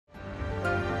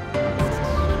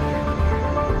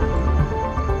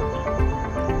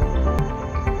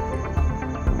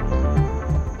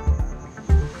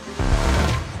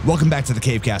Welcome back to the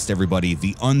Cavecast, everybody,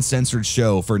 the uncensored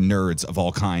show for nerds of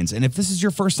all kinds. And if this is your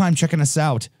first time checking us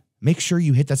out, make sure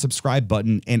you hit that subscribe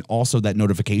button and also that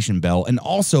notification bell. And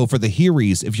also for the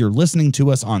hearies, if you're listening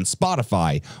to us on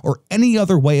Spotify or any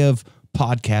other way of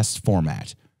podcast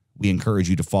format, we encourage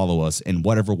you to follow us in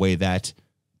whatever way that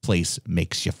place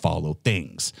makes you follow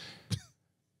things.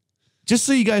 Just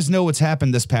so you guys know what's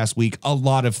happened this past week, a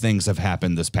lot of things have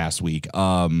happened this past week.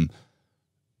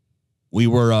 We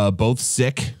were both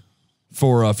sick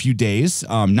for a few days.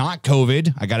 Not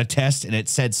COVID. I got a test and it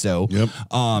said so. Yep.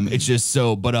 It's just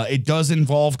so, but it does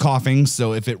involve coughing.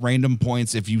 So if at random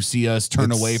points, if you see us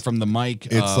turn away from the mic,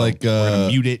 it's like we're gonna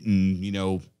mute it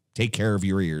and take care of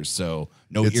your ears. So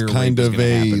no ear. It's kind of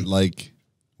a like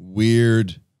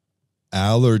weird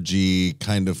allergy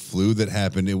kind of flu that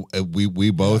happened.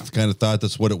 We both kind of thought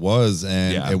that's what it was,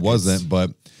 and it wasn't.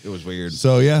 But it was weird.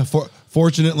 So yeah,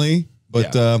 fortunately,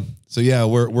 but so yeah,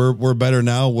 we're better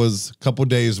now. Was a couple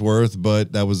days worth,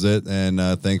 but that was it, and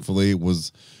thankfully it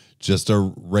was just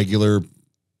a regular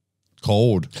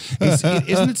cold.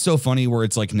 Isn't it so funny where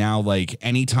it's like now, like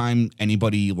anytime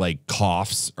anybody like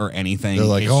coughs or anything, they're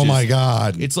like, oh my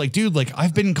God. It's like, dude, like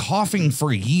I've been coughing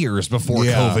for years before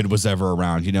COVID was ever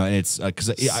around, and it's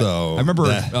because I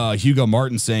remember Hugo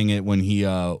Martin saying it when he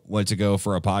went to go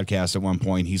for a podcast at one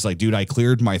point. He's like, dude, I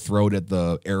cleared my throat at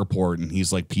the airport, and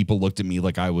he's like, people looked at me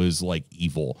like I was like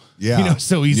evil. Yeah.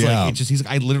 So he's like, he's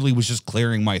like, I literally was just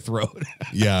clearing my throat.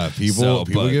 Yeah. People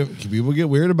get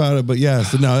weird about it, but yeah.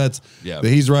 So no, but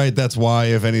he's right. That's why,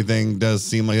 if anything does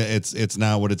seem like it's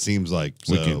not what it seems like.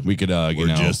 So we could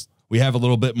we have a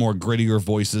little bit more grittier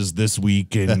voices this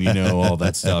week, and all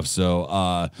that stuff.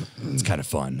 So it's kind of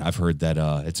fun. I've heard that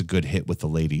it's a good hit with the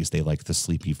ladies. They like the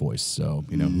sleepy voice. So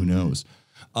who knows?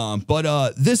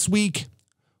 But this week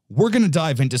we're gonna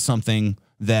dive into something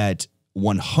that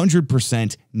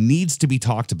 100% needs to be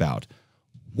talked about.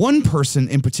 One person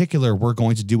in particular we're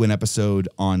going to do an episode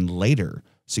on later.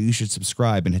 So you should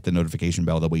subscribe and hit the notification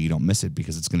bell. That way you don't miss it,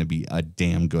 because it's going to be a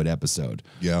damn good episode.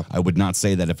 Yeah. I would not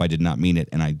say that if I did not mean it,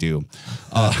 and I do.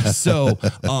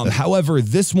 However,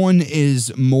 this one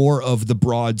is more of the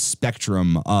broad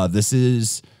spectrum. This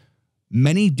is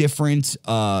many different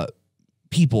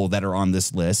people that are on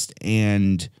this list,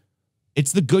 and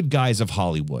it's the good guys of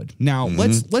Hollywood. Now,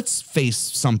 let's face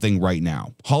something right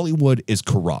now. Hollywood is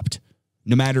corrupt.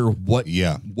 No matter what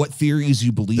theories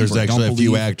you believe, there's or actually don't a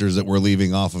few believe. Actors that we're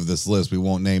leaving off of this list. We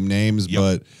won't name names,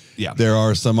 but yeah, there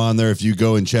are some on there. If you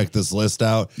go and check this list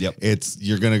out,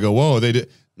 you're gonna go, whoa, they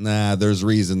did. Nah, there's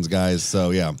reasons, guys.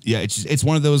 So yeah, it's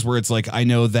one of those where it's like, I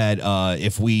know that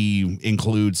if we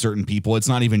include certain people, it's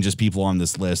not even just people on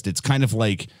this list. It's kind of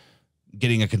like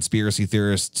getting a conspiracy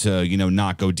theorist to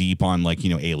not go deep on like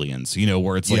aliens,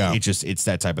 where it's like it's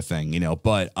that type of thing,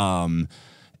 But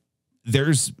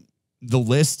there's the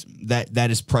list that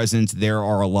is present. There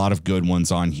are a lot of good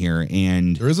ones on here,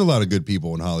 and there is a lot of good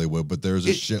people in Hollywood, but there's a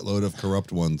shitload of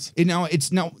corrupt ones.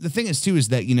 The thing is too, is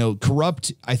that,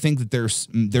 corrupt, I think that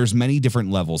there's many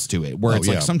different levels to it, where it's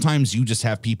like sometimes you just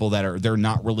have people that they're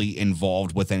not really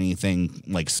involved with anything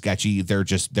like sketchy. They're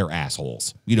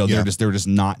assholes. They're just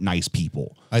not nice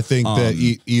people. I think that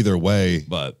either way,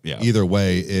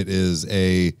 it is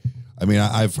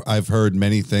I've heard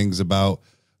many things about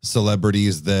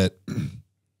celebrities that,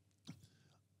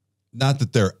 not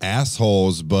that they're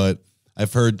assholes, but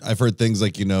I've heard things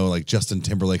like like Justin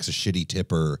Timberlake's a shitty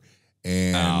tipper,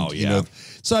 and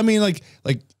so like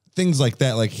things like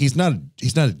that. Like he's not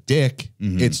a dick.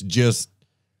 It's just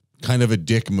kind of a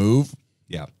dick move.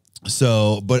 Yeah.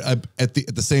 So, but at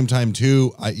the same time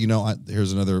too,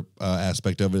 here's another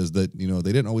aspect of it is that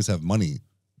they didn't always have money.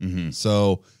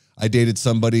 So I dated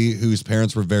somebody whose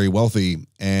parents were very wealthy,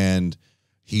 and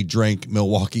he drank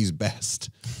Milwaukee's Best.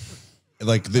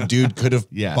 Like the dude could have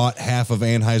bought half of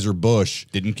Anheuser-Busch.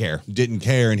 Didn't care.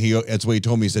 And that's what he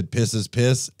told me. He said, piss is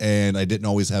piss. And I didn't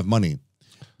always have money.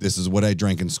 This is what I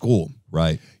drank in school.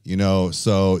 Right.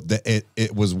 So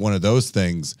it was one of those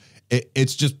things.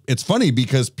 It's funny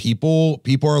because people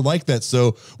are like that.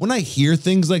 So when I hear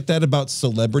things like that about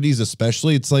celebrities,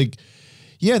 especially, it's like,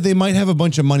 yeah, they might have a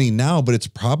bunch of money now, but it's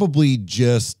probably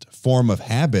just form of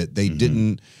habit. They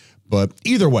didn't. But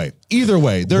either way,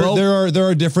 there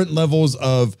are different levels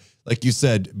of, like you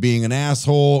said, being an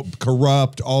asshole,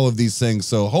 corrupt, all of these things.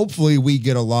 So hopefully we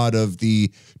get a lot of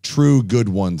the true good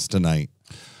ones tonight.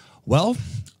 Well,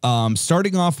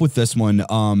 starting off with this one,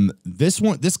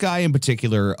 this guy in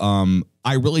particular,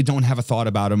 I really don't have a thought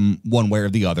about him one way or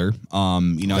the other.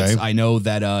 I know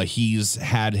that he's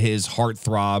had his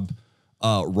heartthrob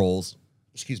roles,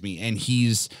 and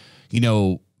he's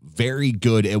very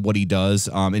good at what he does.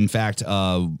 In fact,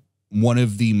 one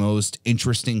of the most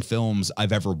interesting films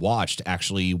I've ever watched.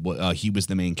 Actually, he was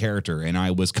the main character, and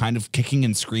I was kind of kicking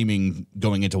and screaming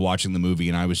going into watching the movie,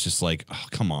 and I was just like, oh,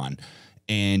 come on.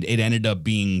 And it ended up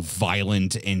being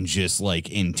violent and just like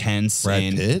intense.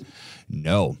 Brad Pitt?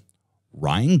 No,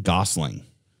 Ryan Gosling.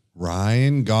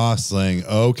 Ryan Gosling.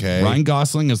 Okay. Ryan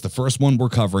Gosling is the first one we're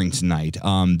covering tonight.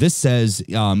 This says,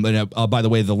 by the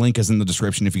way, the link is in the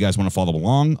description if you guys want to follow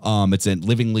along. It's at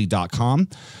livingly.com.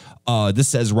 This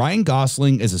says Ryan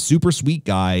Gosling is a super sweet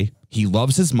guy. He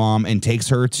loves his mom and takes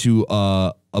her to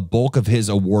a bulk of his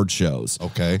award shows.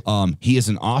 Okay. He is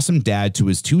an awesome dad to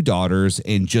his 2 daughters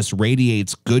and just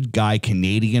radiates good guy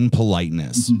Canadian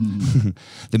politeness.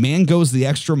 The man goes the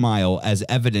extra mile as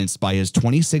evidenced by his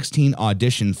 2016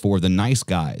 audition for The Nice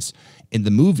Guys. In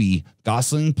the movie,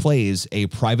 Gosling plays a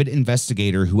private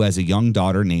investigator who has a young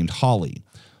daughter named Holly.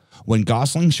 When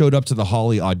Gosling showed up to the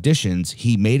Holly auditions,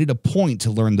 he made it a point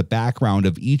to learn the background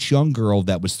of each young girl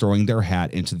that was throwing their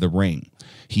hat into the ring.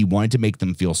 He wanted to make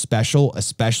them feel special,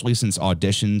 especially since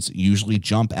auditions usually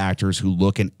jump actors who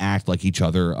look and act like each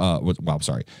other.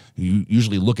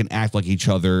 Usually look and act like each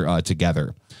other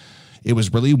together. It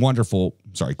was really wonderful.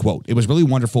 Quote. It was really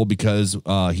wonderful because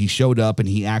he showed up and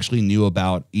he actually knew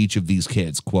about each of these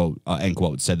kids. Quote, end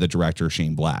quote, said the director,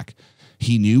 Shane Black.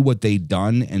 He knew what they'd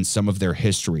done and some of their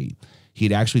history.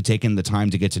 He'd actually taken the time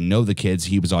to get to know the kids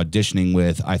he was auditioning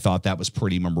with. I thought that was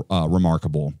pretty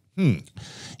remarkable.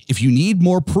 If you need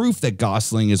more proof that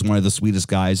Gosling is one of the sweetest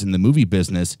guys in the movie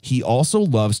business, he also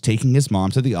loves taking his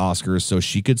mom to the Oscars so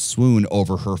she could swoon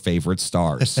over her favorite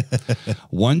stars.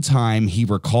 One time, he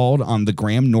recalled on the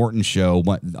Graham Norton show,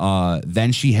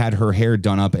 then she had her hair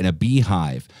done up in a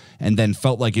beehive and then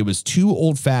felt like it was too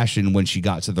old-fashioned when she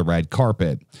got to the red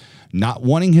carpet. Not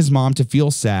wanting his mom to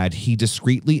feel sad, he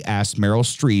discreetly asked Meryl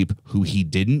Streep, who he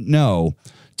didn't know,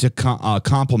 to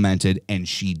compliment it, and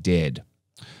she did.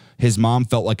 His mom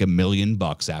felt like $1 million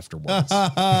afterwards.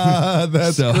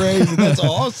 That's crazy. That's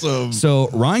awesome. So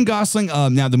Ryan Gosling.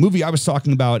 Now the movie I was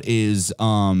talking about is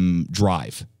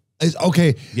Drive.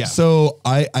 Okay. Yeah. So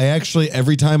I actually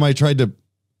every time I tried to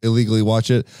illegally watch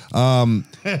it,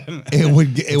 it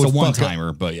would it's a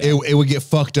one-timer, but yeah. it would get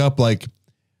fucked up like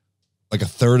a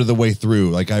third of the way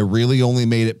through. Like I really only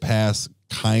made it past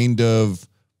kind of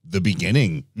the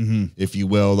beginning, if you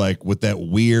will, like with that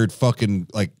weird fucking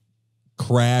like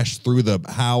crash through the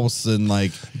house and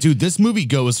like, dude, this movie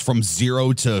goes from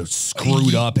 0 to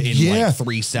screwed up in like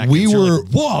 3 seconds. We were like,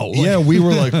 whoa, yeah, we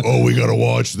were like, oh, we gotta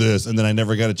watch this, and then I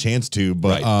never got a chance to.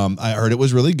 But I heard it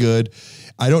was really good.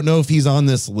 I don't know if he's on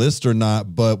this list or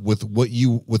not, but with what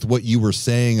you were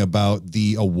saying about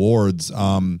the awards,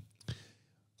 I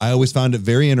always found it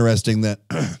very interesting that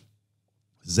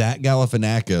Zach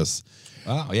Galifianakis,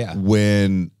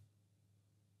 when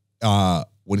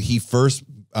he first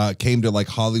came to like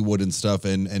Hollywood and stuff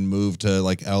and moved to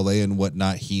like LA and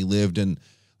whatnot, he lived in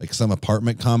like some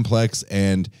apartment complex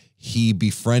and he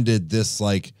befriended this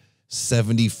like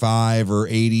 75 or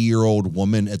 80-year-old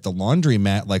woman at the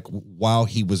laundromat, like while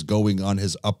he was going on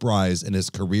his uprise in his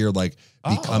career, like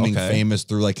becoming famous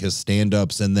through like his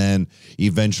stand-ups and then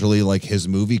eventually like his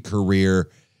movie career.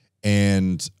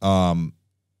 And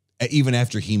even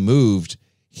after he moved,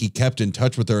 he kept in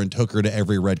touch with her and took her to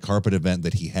every red carpet event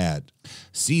that he had.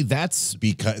 See, that's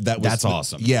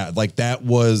awesome. Yeah, like that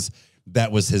was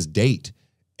his date.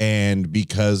 And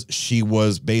because she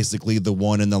was basically the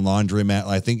one in the laundromat,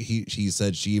 I think she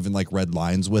said she even like read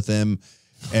lines with him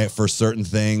for certain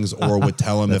things or would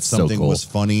tell him if something was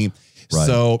funny. Right.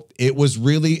 So it was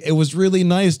really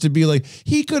nice to be like,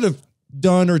 he could have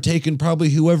done or taken probably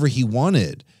whoever he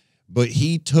wanted, but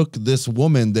he took this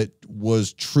woman that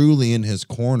was truly in his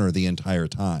corner the entire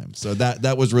time. So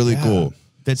that was really cool.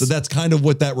 So that's kind of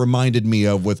what that reminded me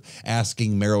of with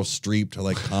asking Meryl Streep to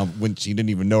like when she didn't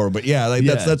even know her. But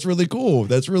that's really cool.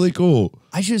 That's really cool.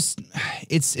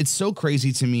 It's so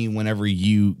crazy to me whenever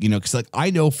you know, because like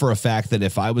I know for a fact that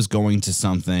if I was going to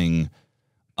something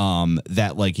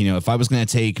that like, you know, if I was going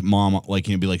to take mom, like,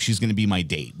 you know, be like, she's going to be my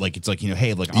date. Like, it's like, you know,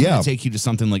 hey, like I'm going to take you to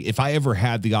something. Like if I ever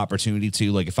had the opportunity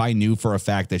to, like, if I knew for a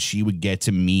fact that she would get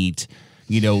to meet,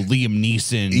 you know, Liam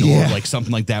Neeson or like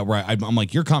something like that, where I'm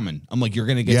like, you're coming. I'm like, you're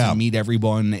going to get to meet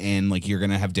everyone and like, you're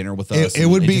going to have dinner with us. It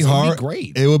would be hard.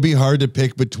 Great. It would be hard to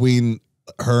pick between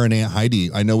her and Aunt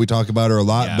Heidi. I know we talk about her a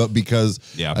lot, but because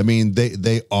I mean,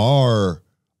 they are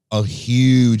a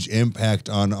huge impact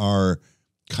on our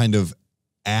kind of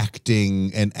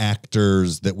acting and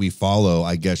actors that we follow,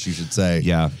 I guess you should say.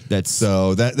 Yeah, that's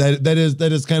so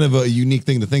that is kind of a unique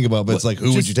thing to think about. But it's like,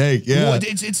 who would you take? Yeah, well,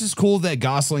 it's just cool that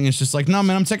Gosling is just like, no,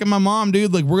 man, I'm taking my mom,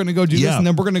 dude. Like, we're gonna go do this, and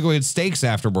then we're gonna go get steaks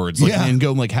afterwards, like, and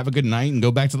go like have a good night and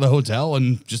go back to the hotel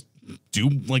and just do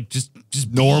like just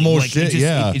normal like, shit.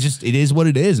 It is what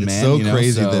it is, it's man. So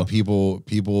crazy that people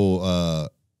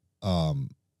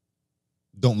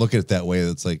don't look at it that way.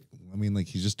 It's like, I mean, like,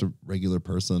 he's just a regular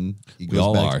person. He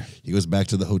goes back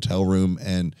to the hotel room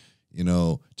and, you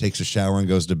know, takes a shower and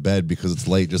goes to bed because it's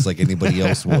late, just like anybody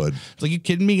else would. It's like, you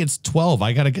kidding me? It's 12.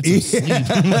 I gotta get some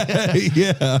sleep.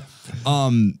 Yeah.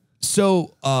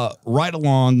 So right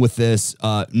along with this,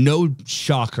 no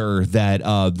shocker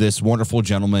that this wonderful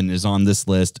gentleman is on this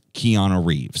list, Keanu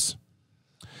Reeves.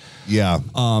 Yeah.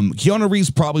 Keanu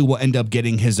Reeves probably will end up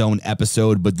getting his own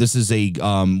episode, but this is a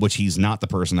which he's not the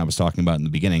person I was talking about in the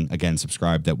beginning. Again,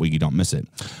 subscribe that way you don't miss it.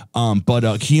 But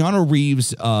Keanu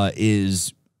Reeves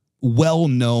is well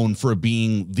known for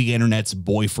being the internet's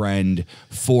boyfriend,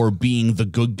 for being the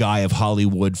good guy of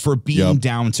Hollywood, for being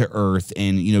down to earth,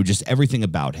 and, you know, just everything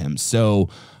about him. So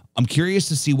I'm curious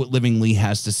to see what Living Lee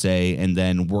has to say, and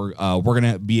then we're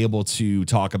gonna be able to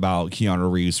talk about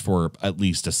Keanu Reeves for at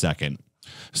least a second.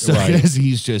 So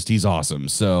he's awesome.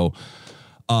 So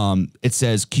it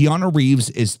says Keanu Reeves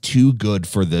is too good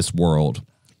for this world,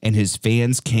 and his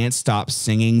fans can't stop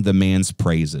singing the man's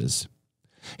praises.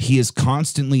 He is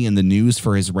constantly in the news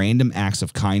for his random acts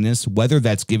of kindness, whether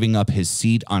that's giving up his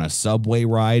seat on a subway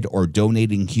ride or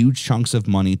donating huge chunks of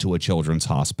money to a children's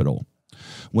hospital.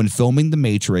 When filming The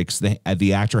Matrix,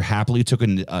 the actor happily took,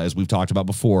 as we've talked about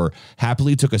before,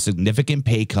 happily took a significant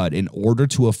pay cut in order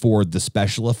to afford the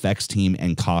special effects team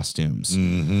and costumes.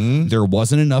 Mm-hmm. There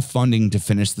wasn't enough funding to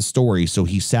finish the story, so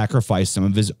he sacrificed some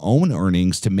of his own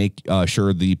earnings to make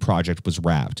sure the project was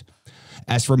wrapped.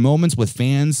 As for moments with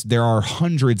fans, there are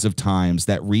hundreds of times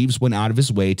that Reeves went out of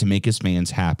his way to make his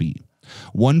fans happy.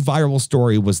 One viral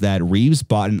story was that Reeves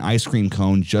bought an ice cream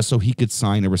cone just so he could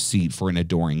sign a receipt for an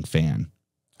adoring fan.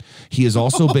 He has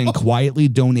also been quietly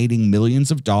donating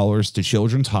millions of dollars to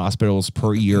children's hospitals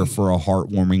per year for a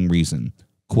heartwarming reason.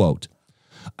 Quote,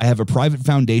 I have a private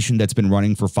foundation that's been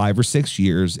running for 5 or 6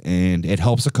 years, and it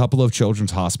helps a couple of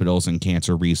children's hospitals and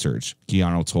cancer research,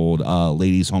 Keanu told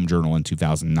Ladies Home Journal in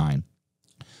 2009.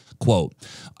 Quote,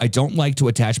 I don't like to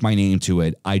attach my name to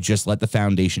it. I just let the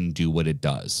foundation do what it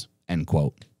does. End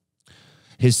quote.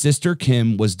 His sister,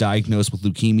 Kim, was diagnosed with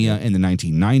leukemia in the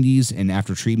 1990s, and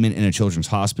after treatment in a children's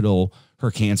hospital, her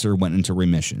cancer went into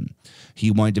remission. He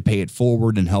wanted to pay it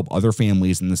forward and help other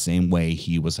families in the same way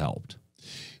he was helped.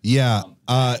 Yeah.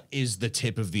 Is the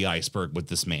tip of the iceberg with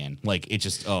this man. Like, it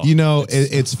just,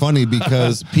 it's funny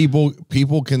because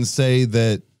people can say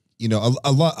that, you know,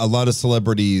 a lot of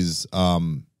celebrities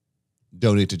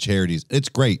donate to charities. It's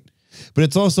great, but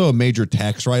it's also a major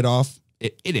tax write-off.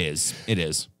 It is.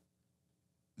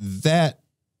 That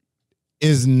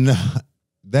is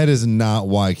not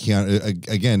why Keanu,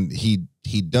 again,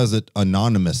 he does it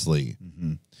anonymously.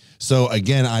 Mm-hmm. So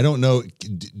again, I don't know.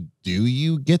 Do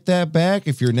you get that back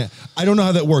if you're I don't know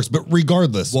how that works, but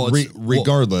regardless,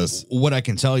 regardless, what I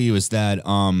can tell you is that,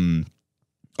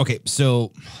 okay,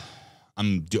 so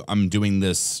I'm doing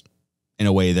this in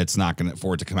a way that's not going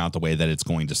for it to come out the way that it's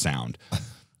going to sound.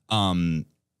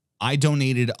 I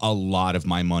donated a lot of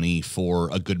my money for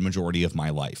a good majority of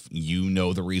my life. You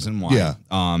know the reason why. Yeah.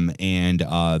 And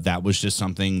that was just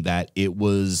something that it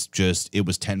was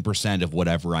 10% of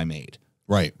whatever I made.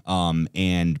 Right.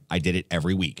 And I did it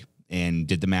every week and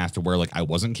did the math to where, like, I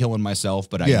wasn't killing myself,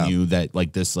 but I knew that,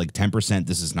 like, this, like, 10%,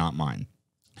 this is not mine.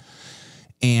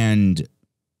 And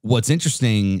what's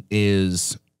interesting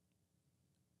is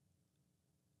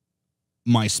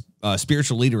my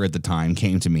spiritual leader at the time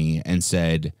came to me and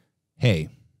said, hey,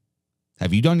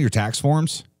 have you done your tax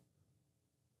forms?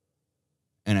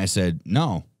 And I said,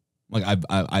 no. Like,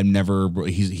 I've never,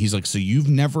 he's like, so you've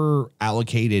never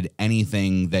allocated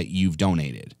anything that you've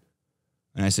donated?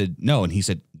 And I said, no. And he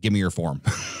said, give me your form.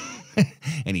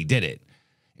 And he did it.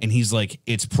 And he's like,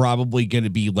 it's probably going to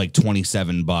be like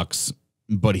 $27,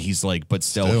 but he's like, but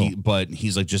still.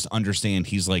 He's like, just understand.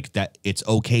 He's like, that it's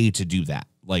okay to do that.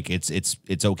 Like, it's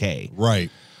okay. Right.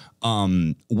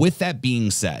 With that being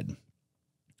said,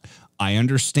 I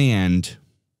understand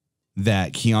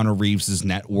that Keanu Reeves'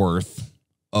 net worth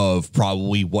of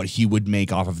probably what he would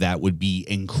make off of that would be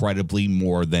incredibly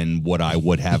more than what I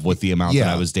would have with the amount that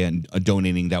I was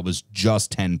donating. That was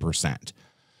just 10%.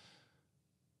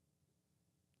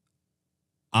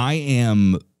 I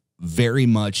am very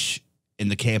much in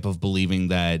the camp of believing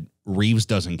that Reeves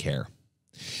doesn't care.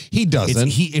 He doesn't.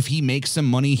 If he makes some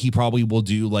money, he probably will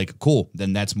do like, cool,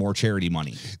 then that's more charity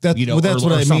money. That's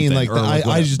what I mean. Like,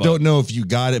 I just don't know if you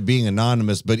got it being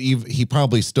anonymous, but he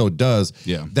probably still does.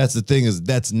 Yeah. That's the thing, is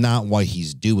that's not why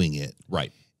he's doing it.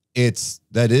 Right.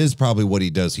 That is probably what he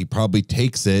does. He probably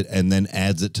takes it and then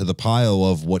adds it to the pile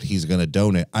of what he's going to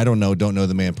donate. I don't know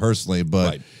the man personally,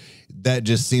 but that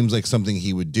just seems like something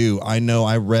he would do. I know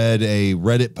I read a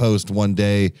Reddit post one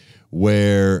day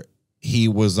where he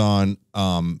was on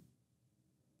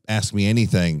Ask Me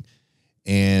Anything,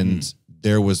 and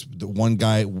there was one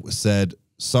guy said,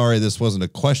 sorry, this wasn't a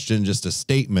question, just a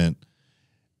statement.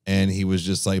 And he was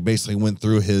just like, basically went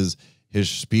through his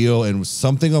spiel, and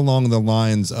something along the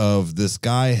lines of, this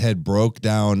guy had broke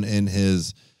down in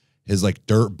his like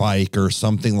dirt bike or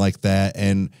something like that,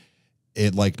 and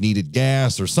it like needed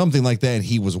gas or something like that, and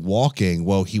he was walking.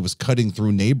 Well, he was cutting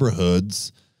through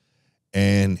neighborhoods,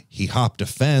 and he hopped a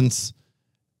fence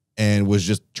and was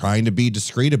just trying to be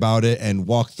discreet about it and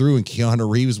walked through, and Keanu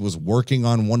Reeves was working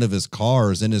on one of his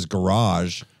cars in his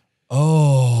garage.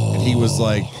 Oh. And he was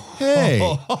like, hey,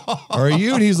 are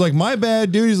you? And he's like, my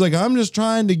bad, dude. He's like, I'm just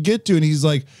trying to get to. And he's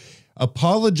like,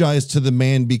 apologized to the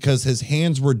man because his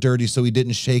hands were dirty, so he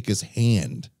didn't shake his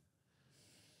hand.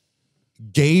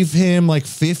 Gave him like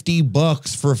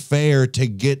 $50 for fare to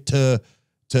get to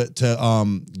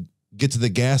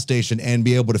the gas station and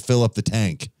be able to fill up the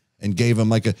tank, and gave him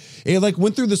like it like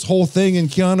went through this whole thing. And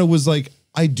Keanu was like,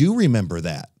 I do remember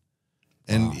that.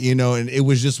 And, and it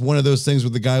was just one of those things where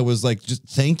the guy was like, just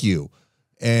thank you.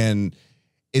 And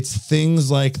it's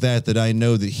things like that I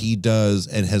know that he does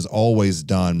and has always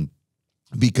done,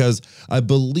 because I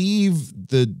believe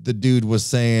the dude was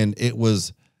saying it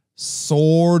was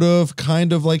sort of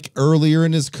kind of like earlier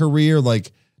in his career,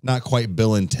 like not quite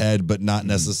Bill and Ted, but not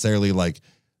necessarily like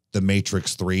The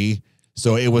Matrix 3.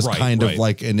 So it was kind of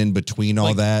like an in-between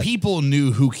all that. People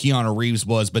knew who Keanu Reeves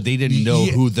was, but they didn't know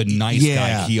who the nice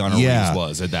guy Keanu Reeves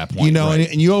was at that point.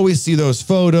 And you always see those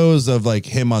photos of like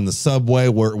him on the subway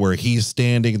where he's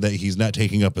standing, that he's not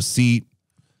taking up a seat,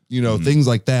 things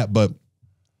like that. But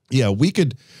yeah, we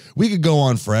could go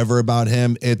on forever about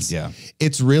him.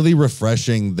 It's really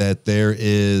refreshing that there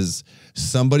is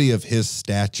somebody of his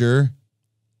stature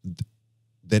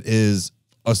that is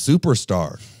a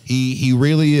superstar. He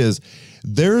really is.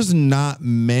 There's not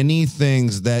many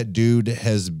things that dude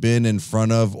has been in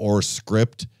front of or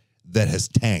script that has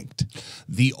tanked.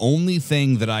 The only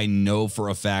thing that I know for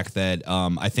a fact that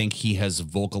I think he has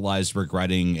vocalized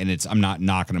regretting, and I'm not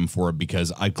knocking him for it,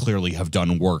 because I clearly have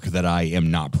done work that I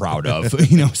am not proud of,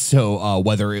 so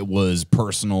whether it was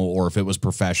personal or if it was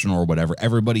professional or whatever,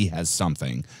 everybody has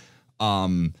something.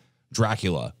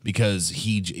 Dracula, because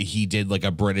he did like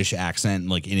a British accent,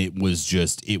 like, and it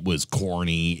was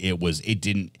corny. It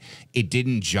didn't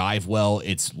jive well.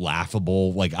 It's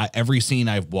laughable. Like every scene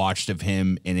I've watched of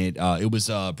him in it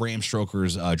was Bram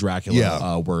Stoker's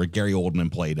Dracula, where Gary Oldman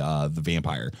played the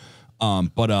vampire.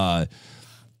 But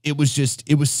it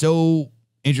was so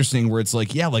interesting where it's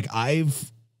like, like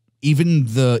even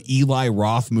the Eli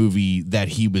Roth movie that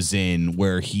he was in,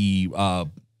 where he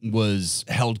was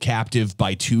held captive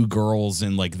by two girls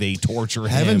and like they torture him.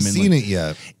 Haven't seen it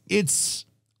yet.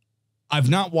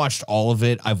 I've not watched all of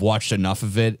it. I've watched enough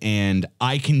of it, and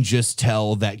I can just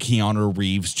tell that Keanu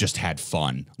Reeves just had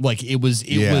fun. Like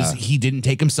he didn't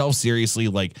take himself seriously.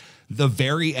 Like the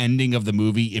very ending of the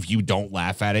movie, if you don't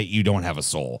laugh at it, you don't have a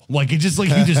soul. Like you just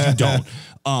don't.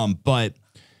 But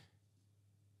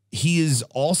he is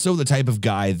also the type of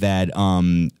guy that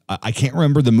I can't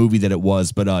remember the movie that it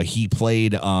was, but he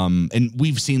played and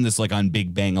we've seen this like on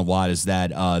Big Bang a lot, is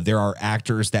that there are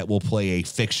actors that will play a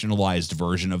fictionalized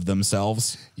version of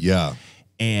themselves. Yeah.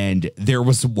 And there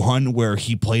was one where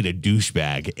he played a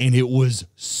douchebag, and it was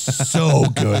so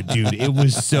good, dude. It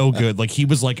was so good. Like he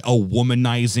was like a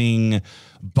womanizing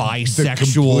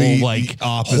bisexual, like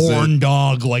opposite horn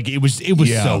dog. Like it was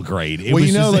so great. It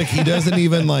was like he doesn't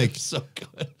even like so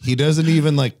good. He doesn't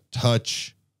even like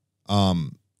touch.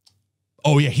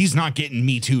 Oh yeah, he's not getting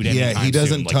Me Too'd. Yeah, he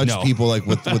doesn't touch people like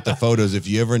with the photos. If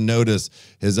you ever notice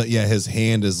his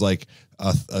hand is like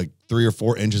 3 or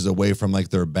 4 inches away from like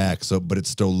their back. So, but it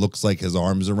still looks like his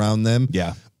arms around them.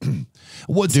 Yeah.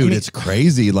 It's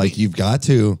crazy. Like you've got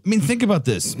to. I mean, think about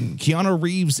this. Keanu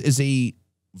Reeves is a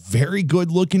very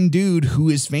good looking dude who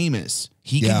is famous.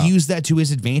 He could use that to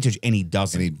his advantage, and he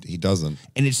doesn't. And he doesn't.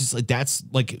 And it's just like, that's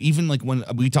like, even like when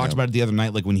we talked about it the other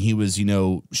night, like when he was,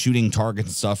 shooting targets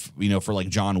and stuff, for like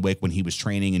John Wick, when he was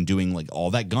training and doing like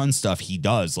all that gun stuff he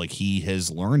does, like he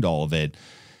has learned all of it.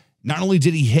 Not only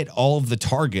did he hit all of the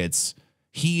targets,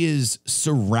 he is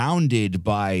surrounded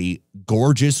by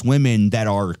gorgeous women that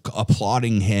are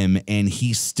applauding him, and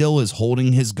he still is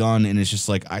holding his gun, and it's just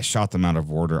like, I shot them out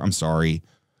of order. I'm sorry.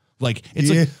 Like, it's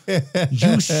like,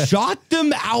 you shot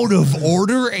them out of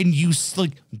order, and you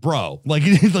like, bro, like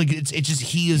it's just,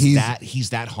 he's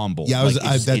that humble. Yeah,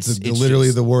 like, that's literally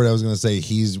just the word I was going to say.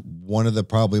 He's one of the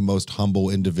probably most humble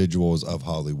individuals of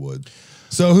Hollywood.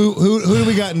 So who do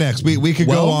we got next? We could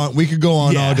go on. We could go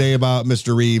on all day about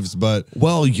Mr. Reeves, but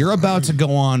you're about to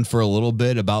go on for a little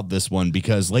bit about this one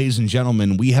because, ladies and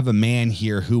gentlemen, we have a man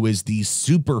here who is the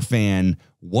super fan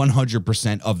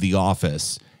 100% of The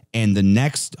Office, and the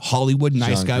next Hollywood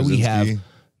nice guy we have,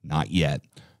 not yet,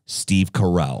 Steve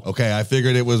Carell. Okay, I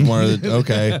figured it was one of the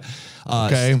okay.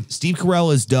 Steve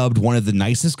Carell is dubbed one of the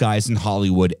nicest guys in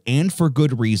Hollywood, and for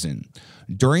good reason.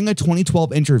 During a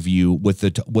 2012 interview with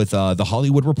the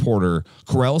Hollywood Reporter,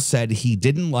 Carell said he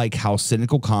didn't like how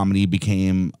cynical comedy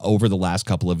became over the last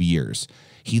couple of years.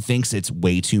 He thinks it's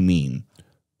way too mean.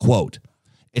 Quote,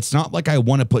 "It's not like I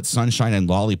want to put sunshine and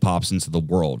lollipops into the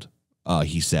world,"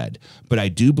 he said, "but I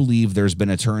do believe there's been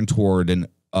a turn toward an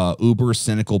uber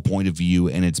cynical point of view,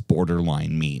 and it's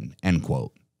borderline mean," end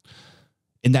quote.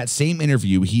 In that same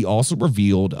interview, he also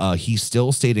revealed he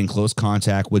still stayed in close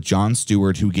contact with Jon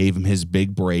Stewart, who gave him his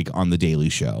big break on The Daily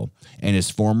Show, and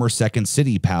his former Second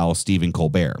City pal, Stephen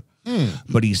Colbert.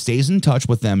 But he stays in touch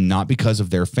with them not because of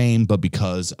their fame, but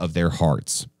because of their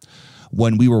hearts.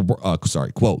 When we were,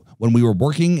 quote, "When we were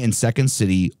working in Second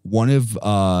City, one of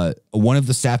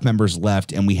the staff members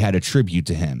left, and we had a tribute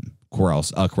to him,"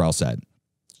 Carell said.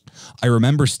 "I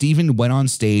remember Steven went on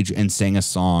stage and sang a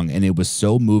song, and it was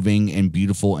so moving and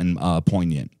beautiful and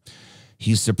poignant.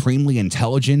 He's supremely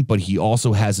intelligent, but he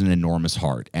also has an enormous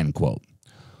heart," end quote.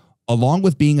 Along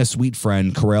with being a sweet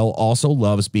friend, Carell also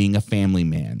loves being a family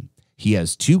man. He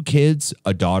has 2 kids,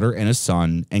 a daughter and a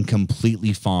son, and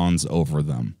completely fawns over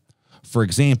them. For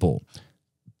example,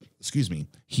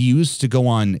 he used to go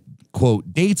on,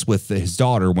 quote, dates with his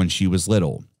daughter when she was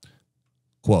little.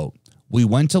 Quote, "We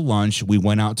went to lunch, we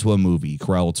went out to a movie,"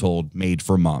 Carell told Made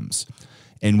for Moms.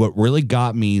 "And what really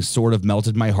got me, sort of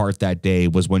melted my heart that day,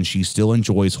 was when she still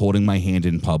enjoys holding my hand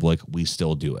in public. We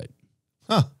still do it."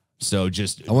 Huh. So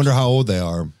just, I wonder how old they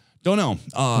are. Don't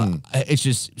know. It's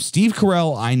just Steve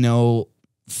Carell, I know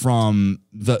from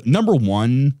the number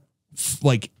one,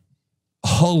 like,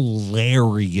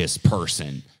 hilarious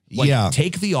person. Like,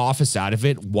 take The Office out of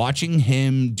it. Watching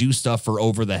him do stuff for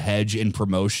Over the Hedge in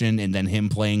promotion, and then him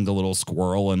playing the little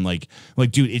squirrel, and like,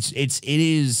 dude, it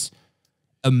is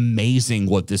amazing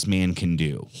what this man can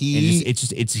do. He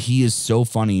is so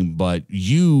funny. But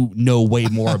you know way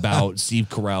more about Steve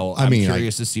Carell. I'm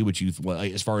curious to see what you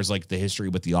as far as like the history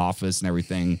with The Office and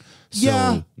everything.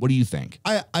 So, what do you think?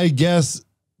 I guess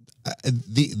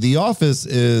the Office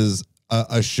is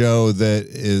a show that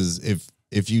is,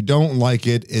 if you don't like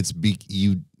it, if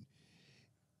you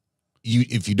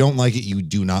don't like it, you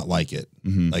do not like it,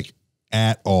 like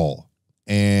at all.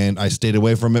 And I stayed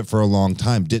away from it for a long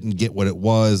time. Didn't get what it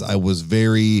was. I was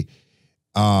very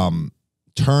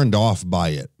turned off by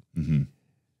it.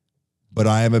 But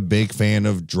I am a big fan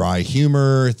of dry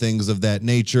humor, things of that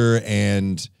nature.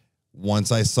 And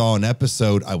once I saw an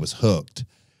episode, I was hooked.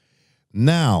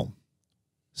 Now,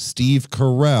 Steve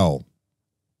Carell.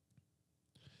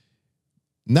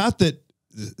 Not that,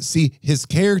 see, his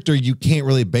character, you can't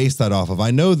really base that off of.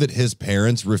 I know that his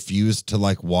parents refused to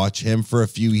like watch him for a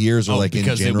few years, or like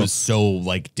because in general, it was so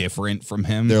like different from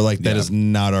him. They're like, that is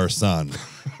not our son.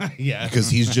 Because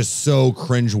he's just so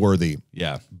cringeworthy.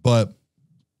 Yeah. But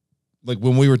like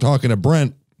when we were talking to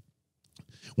Brent,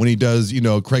 when he does,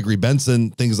 Craig Benson,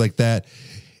 things like that,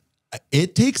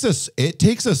 it takes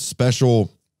a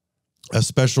special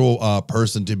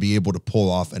person to be able to pull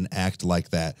off an act like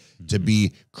that, to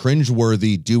be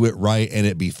cringeworthy, do it right, and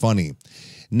it be funny.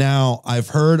 Now, I've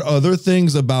heard other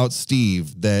things about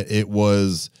Steve, that it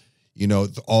was,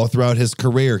 all throughout his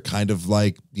career, kind of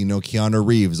like, Keanu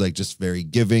Reeves, like just very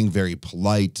giving, very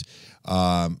polite.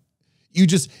 You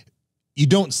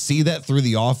don't see that through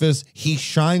The Office. He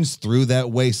shines through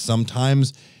that way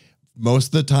sometimes. Most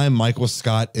of the time, Michael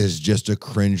Scott is just a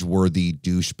cringeworthy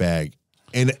douchebag.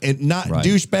 And not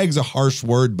douchebag's a harsh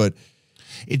word, but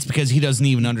it's because he doesn't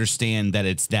even understand that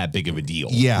it's that big of a deal.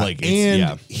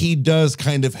 Yeah. He does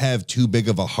kind of have too big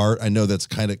of a heart. I know that's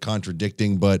kind of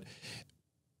contradicting, but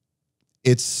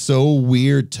it's so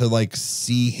weird to like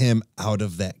see him out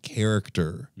of that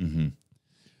character.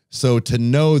 So to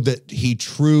know that he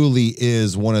truly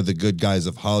is one of the good guys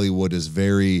of Hollywood is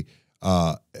very,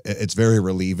 it's very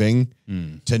relieving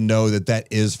to know that that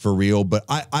is for real. But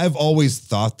I've always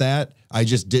thought that. I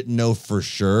just didn't know for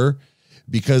sure,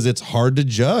 because it's hard to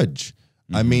judge.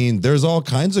 I mean, there's all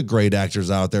kinds of great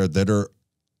actors out there that are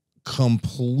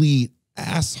complete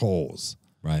assholes.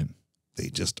 Right. They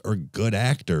just are good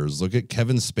actors. Look at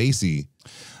Kevin Spacey.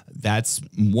 That's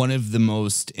one of the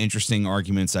most interesting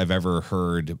arguments I've ever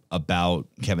heard about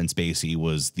Kevin Spacey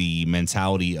was the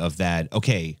mentality of that.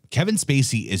 Okay, Kevin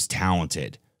Spacey is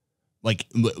talented. Like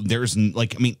there's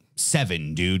like, I mean,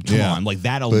 Seven, dude, come on. Like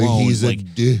that alone. But he's like, a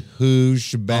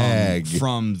douchebag.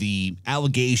 From the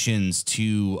allegations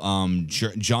to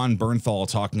John Bernthal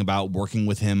talking about working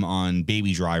with him on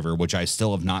Baby Driver, which I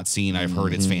still have not seen. I've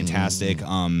heard it's fantastic.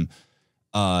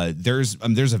 There's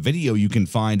a video you can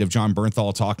find of John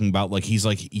Bernthal talking about like he's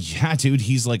like, yeah, dude,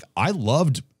 he's like, I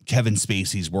loved Kevin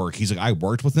Spacey's work. He's like, I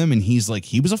worked with him and he's like,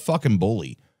 he was a fucking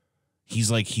bully.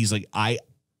 He's like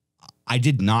I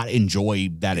did not enjoy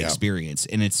that experience.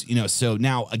 And it's, you know, so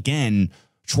now again,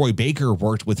 Troy Baker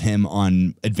worked with him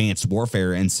on Advanced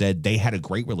Warfare and said they had a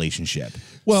great relationship.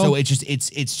 Well, so it's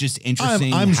just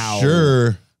interesting. I'm how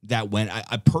sure that went.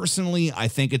 I personally, I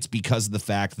think it's because of the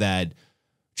fact that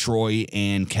Troy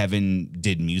and Kevin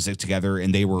did music together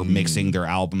and they were mixing their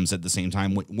albums at the same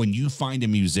time. When you find a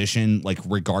musician, like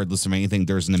regardless of anything,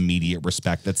 there's an immediate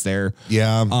respect that's there.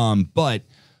 Yeah. But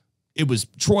it was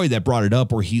Troy that brought it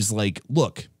up where he's like,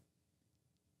 look,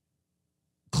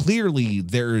 clearly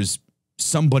there's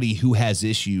somebody who has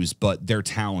issues, but they're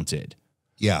talented.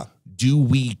 Yeah. Do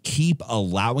we keep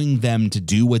allowing them to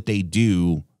do what they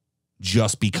do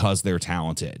just because they're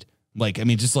talented? Like, I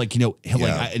mean, just like, you know,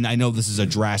 like, and I know this is a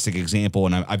drastic example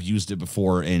and I've used it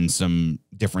before in some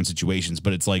different situations,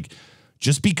 but it's like,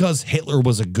 just because Hitler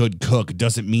was a good cook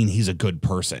doesn't mean he's a good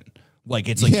person. Like,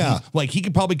 it's like, he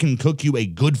can cook you a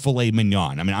good filet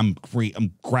mignon. I mean, I'm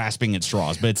grasping at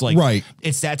straws, but it's like,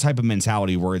 it's that type of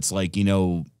mentality where it's like, you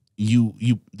know,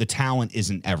 the talent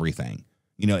isn't everything,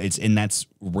 you know, and that's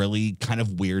really kind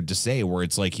of weird to say where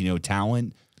it's like, you know,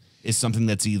 talent is something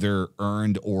that's either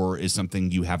earned or is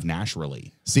something you have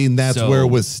naturally. See, and that's where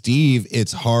with Steve,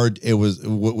 it's hard. It was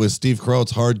with Steve Carell.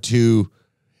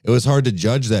 It was hard to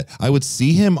judge that. I would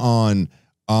see him on,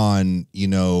 you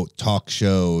know, talk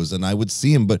shows and I would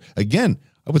see him, but again,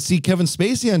 I would see Kevin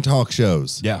Spacey on talk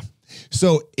shows. Yeah.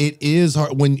 So it is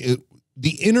hard when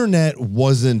the internet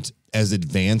wasn't as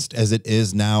advanced as it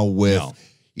is now with,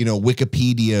 you know,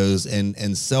 Wikipedias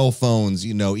and cell phones,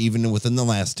 you know, even within the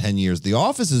last 10 years, The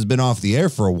Office has been off the air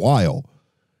for a while.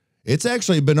 It's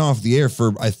actually been off the air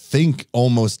for, I think,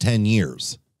 almost 10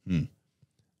 years.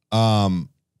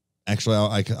 Actually,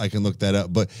 I can look that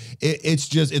up, but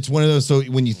it's one of those. So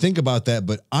when you think about that,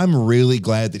 but I'm really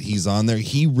glad that he's on there.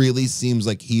 He really seems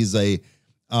like he's a,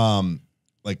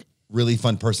 like really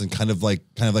fun person, kind of like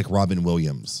Robin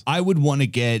Williams. I would want to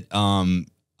get,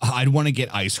 I'd want to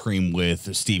get ice cream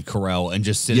with Steve Carell and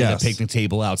just sit at a picnic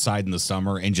table outside in the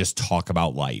summer and just talk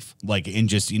about life, like, and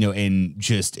just, you know, and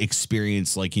just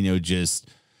experience, like, you know, just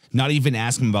not even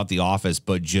ask him about The Office,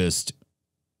 but just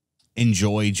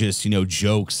enjoy just, you know,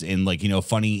 jokes and like, you know,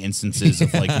 funny instances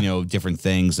of like, you know, different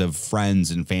things of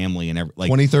friends and family and like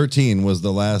 2013 was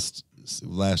the last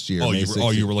year. Oh,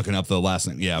 you were looking up the last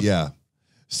name. Yeah. Yeah.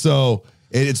 So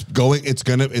it's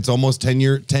almost 10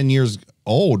 years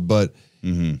old, but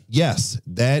yes,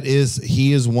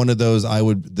 he is one of those.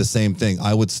 The same thing.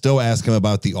 I would still ask him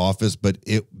about The Office, but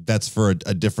that's for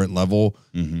a different level.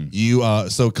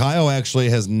 So Kyle actually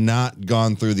has not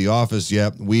gone through The Office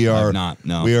yet. We are not.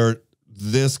 No, we are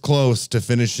this close to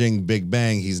finishing Big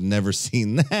Bang. He's never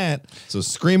seen that. So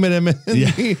scream at him.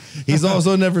 He's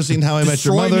also never seen How I Met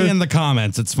Your Mother. Destroy me in the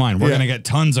comments. It's fine. We're gonna get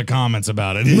tons of comments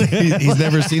about it. He's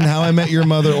never seen How I Met Your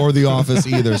Mother or The Office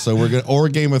either. So or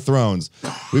Game of Thrones.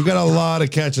 We've got a lot of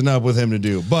catching up with him to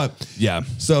do. But yeah.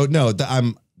 So no,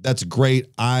 that's great.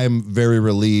 I'm very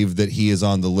relieved that he is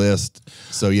on the list.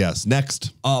 So yes,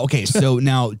 next. Okay, so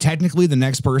now technically the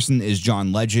next person is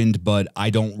John Legend, but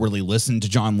I don't really listen to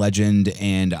John Legend,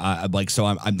 and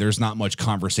there's not much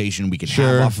conversation we could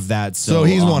have off of that. So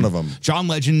he's one of them. John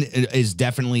Legend is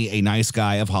definitely a nice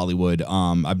guy of Hollywood.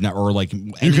 I've never like you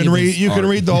can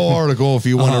read the whole article if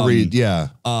you want to read. Yeah.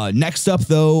 Next up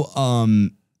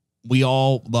though, we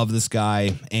all love this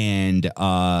guy, and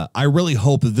I really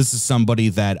hope that this is somebody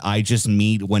that I just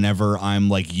meet whenever I'm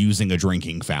like using a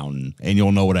drinking fountain, and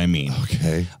you'll know what I mean.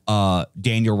 Okay.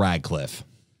 Daniel Radcliffe.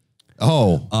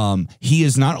 Oh. He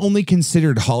is not only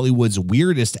considered Hollywood's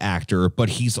weirdest actor, but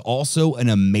he's also an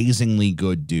amazingly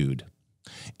good dude.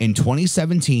 In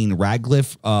 2017,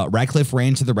 Radcliffe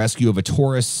ran to the rescue of a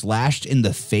tourist slashed in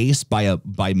the face by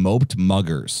moped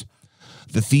muggers.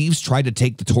 The thieves tried to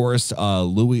take the tourist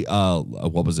Louis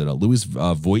what was it, a Louis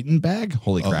Vuitton bag?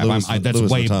 Holy crap! That's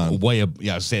Louis way Vuitton.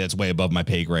 yeah. I say that's way above my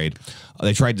pay grade.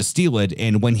 They tried to steal it,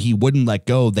 and when he wouldn't let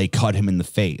go, they cut him in the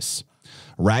face.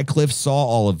 Radcliffe saw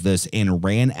all of this and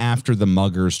ran after the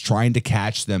muggers, trying to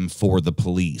catch them for the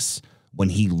police. When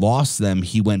he lost them,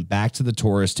 he went back to the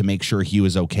tourist to make sure he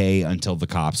was okay until the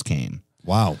cops came.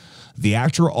 Wow. The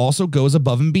actor also goes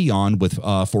above and beyond with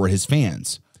for his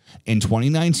fans. In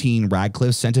 2019,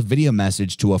 Radcliffe sent a video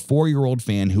message to a 4-year-old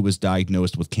fan who was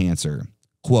diagnosed with cancer.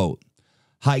 Quote,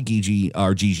 "Hi, Gigi,"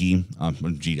 or Gigi. I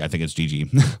think it's Gigi.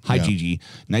 "Hi, Yeah. Gigi.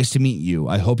 Nice to meet you.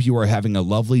 I hope you are having a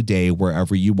lovely day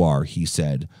wherever you are," he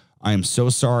said. "I am so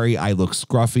sorry I look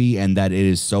scruffy and that it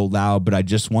is so loud, but I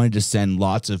just wanted to send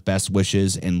lots of best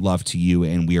wishes and love to you,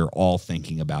 and we are all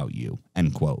thinking about you."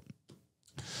 End quote.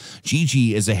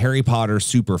 Gigi is a Harry Potter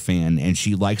super fan, and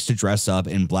she likes to dress up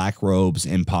in black robes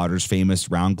and Potter's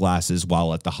famous round glasses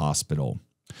while at the hospital.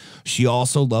 She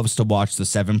also loves to watch the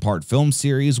 7-part film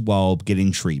series while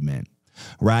getting treatment.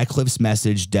 Radcliffe's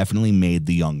message definitely made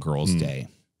the young girl's day.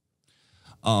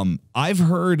 I've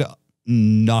heard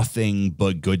nothing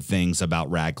but good things about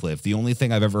Radcliffe. The only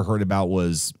thing I've ever heard about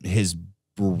was his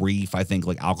brief, I think,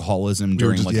 like alcoholism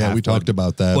during we talked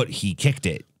about that. but he kicked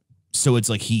it. So it's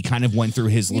like he kind of went through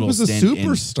his little. He was a stint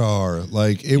superstar.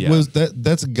 Like it was that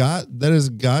has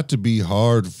got to be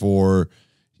hard for,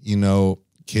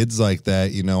 kids like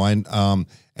that. I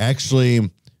actually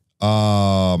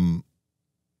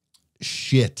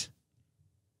shit.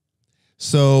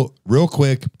 So real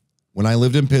quick, when I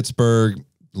lived in Pittsburgh,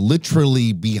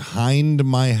 literally behind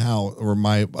my house or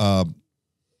my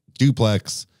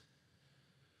duplex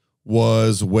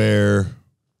was where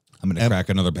I'm going to crack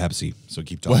another Pepsi, so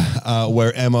keep talking.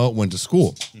 where Emma went to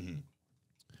school. Mm-hmm.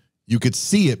 You could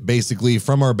see it basically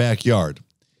from our backyard.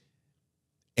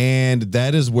 And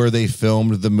that is where they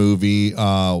filmed the movie.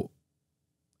 Oh,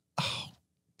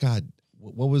 God.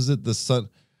 What was it?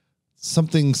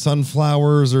 Something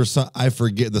Sunflowers or I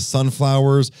forget. The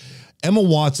Sunflowers. Emma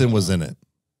Watson was in it.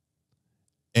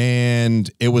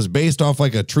 And it was based off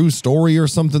like a true story or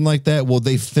something like that. Well,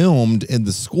 they filmed in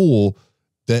the school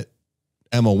that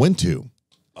Emma went to.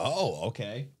 Oh,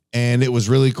 okay. And it was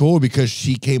really cool because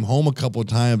she came home a couple of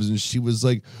times and she was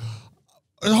like,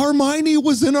 Hermione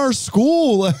was in our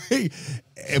school.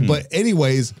 But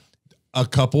anyways, a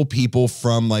couple people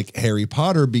from like Harry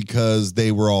Potter, because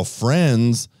they were all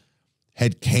friends,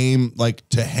 had came like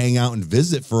to hang out and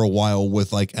visit for a while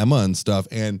with like Emma and stuff.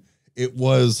 And it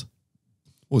was,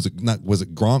 was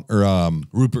it Grant or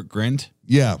Rupert Grint?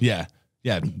 Yeah. Yeah.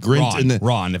 Yeah, Grint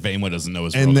Ron, if anyone doesn't know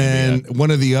his real name. And then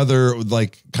one of the other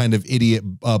like kind of idiot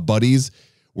buddies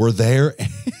were there,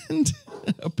 and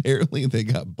apparently they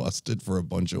got busted for a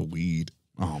bunch of weed.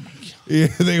 Oh my God. Yeah,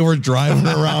 they were driving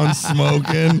around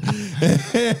smoking,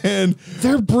 and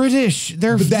they're British.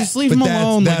 Just leave them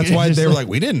alone. That's why they were like,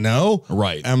 we didn't know.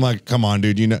 Right. I'm like, come on,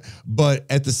 dude, But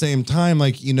at the same time,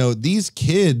 like, these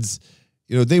kids,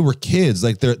 they were kids.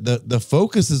 Like the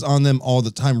focus is on them all the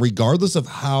time, regardless of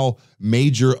how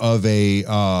major of a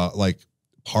like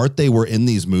part they were in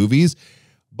these movies.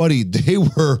 Buddy,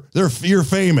 you're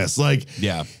famous. Like,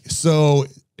 yeah. So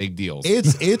big deals.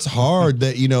 It's hard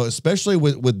that, especially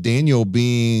with Daniel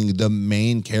being the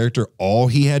main character, all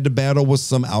he had to battle was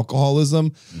some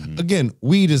alcoholism. Mm-hmm. Again,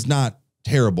 weed is not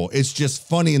terrible. It's just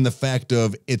funny in the fact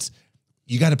of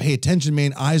you got to pay attention,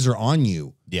 man. Eyes are on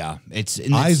you. Yeah,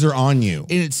 eyes are on you.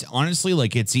 And it's honestly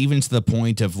like it's even to the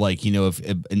point of like, if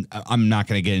and I'm not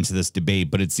going to get into this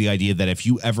debate, but it's the idea that if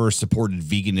you ever supported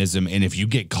veganism and if you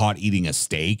get caught eating a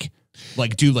steak,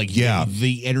 like, dude, like, yeah,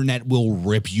 the internet will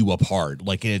rip you apart.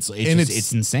 Like, it's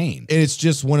insane. And it's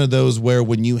just one of those where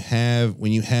when you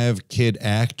have kid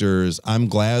actors, I'm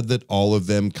glad that all of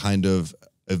them kind of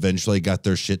eventually got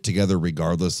their shit together,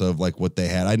 regardless of like what they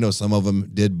had. I know some of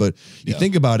them did, but you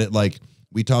think about it, like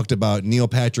we talked about Neil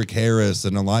Patrick Harris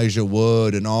and Elijah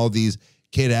Wood and all these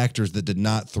kid actors that did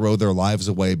not throw their lives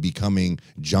away becoming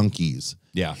junkies.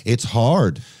 Yeah. It's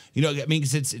hard. I mean,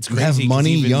 it's crazy. You have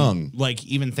money young. Like,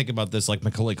 even think about this, like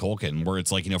Macaulay Culkin, where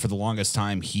it's like, for the longest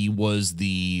time, he was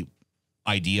the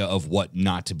idea of what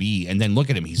not to be, and then look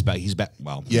at him, he's back.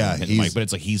 Well, yeah, but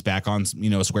it's like he's back on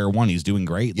square one. He's doing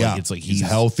great. Yeah, like, it's like he's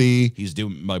healthy. He's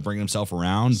doing like bringing himself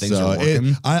around. Things are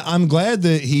working. I'm glad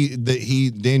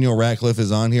that Daniel Radcliffe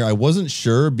is on here. I wasn't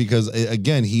sure because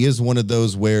again, he is one of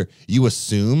those where you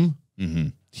assume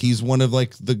he's one of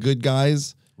like the good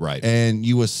guys, right? And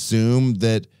you assume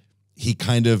that he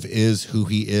kind of is who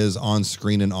he is on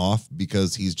screen and off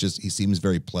because he seems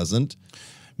very pleasant.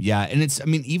 Yeah, and it's, I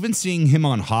mean, even seeing him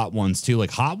on Hot Ones too,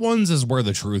 like Hot Ones is where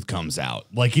the truth comes out.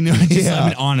 Like, you know, just, I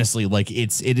mean, honestly, like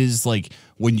it is like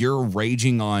when you're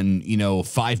raging on,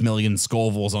 5 million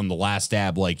Scovilles on The Last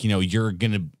Dab, like,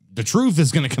 the truth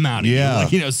is gonna come out. Yeah.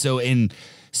 Like, so in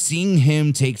seeing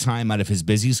him take time out of his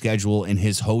busy schedule in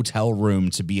his hotel room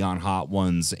to be on Hot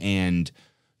Ones and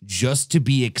just to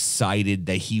be excited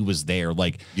that he was there.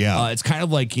 Like, it's kind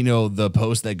of like, the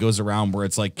post that goes around where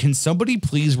it's like, can somebody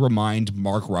please remind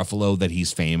Mark Ruffalo that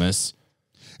he's famous?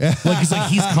 Like, it's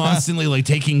like he's constantly like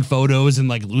taking photos and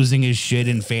like losing his shit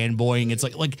and fanboying. It's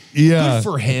like good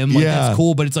for him. Like, that's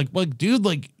cool. But it's like, dude,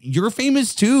 like you're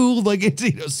famous too. Like,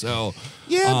 it's, so.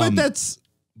 Yeah,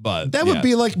 but that would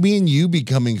be like me and you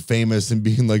becoming famous and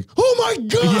being like, oh my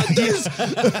God,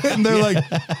 and they're like,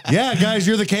 yeah, guys,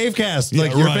 you're the Cave Cast.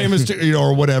 Like, you're famous too,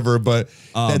 or whatever. But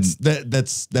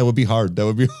that would be hard. That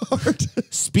would be hard.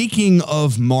 Speaking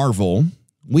of Marvel,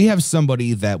 we have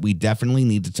somebody that we definitely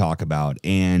need to talk about,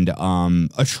 and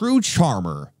a true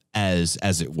charmer, as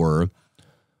it were,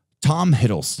 Tom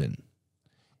Hiddleston.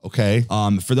 Okay.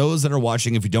 For those that are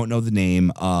watching, if you don't know the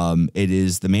name, it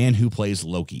is the man who plays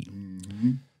Loki.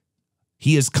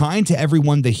 He is kind to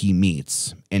everyone that he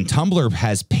meets, and Tumblr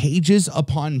has pages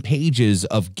upon pages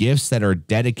of GIFs that are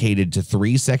dedicated to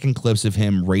 3-second clips of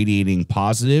him radiating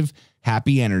positive,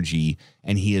 happy energy,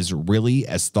 and he is really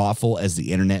as thoughtful as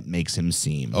the internet makes him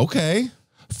seem. Okay.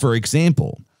 For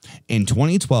example, in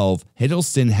 2012,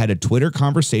 Hiddleston had a Twitter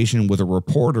conversation with a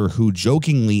reporter who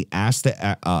jokingly asked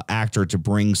the actor to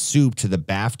bring soup to the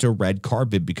BAFTA red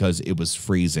carpet because it was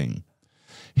freezing.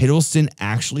 Hiddleston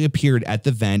actually appeared at the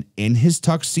event in his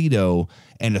tuxedo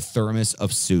and a thermos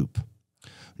of soup.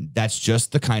 That's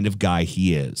just the kind of guy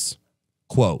he is.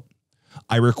 Quote,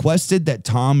 I requested that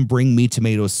Tom bring me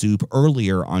tomato soup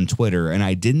earlier on Twitter, and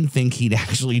I didn't think he'd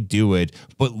actually do it.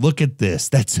 But look at this.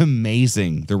 That's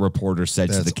amazing, the reporter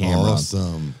said to the camera.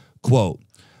 Awesome. Quote,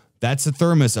 that's a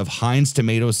thermos of Heinz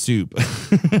tomato soup,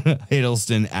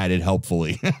 Hiddleston added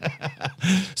helpfully.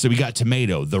 So we got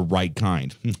tomato, the right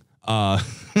kind.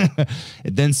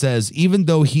 It then says, even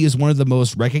though he is one of the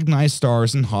most recognized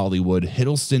stars in Hollywood,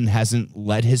 Hiddleston hasn't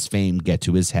let his fame get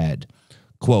to his head.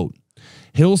 Quote,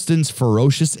 Hiddleston's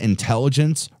ferocious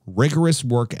intelligence, rigorous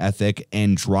work ethic,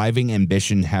 and driving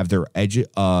ambition have their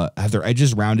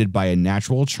edges rounded by a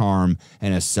natural charm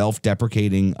and a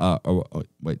self-deprecating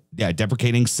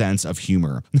deprecating sense of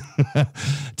humor.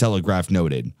 Telegraph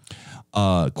noted.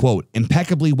 Quote,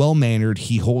 impeccably well-mannered,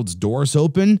 he holds doors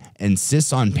open,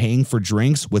 insists on paying for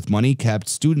drinks with money kept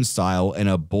student style in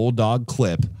a bulldog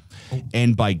clip,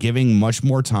 and by giving much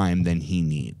more time than he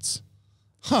needs.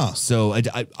 Huh. So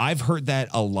I've heard that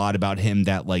a lot about him,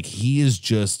 that like he is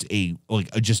just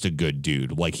just a good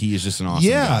dude. Like he is just an awesome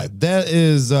guy. That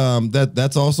is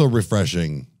that's also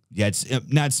refreshing. Yeah, it's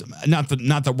not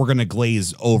that we're gonna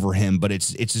glaze over him, but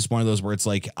it's just one of those where it's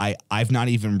like I've not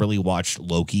even really watched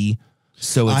Loki.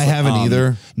 So it's, I haven't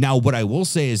either. Now, what I will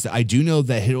say is that I do know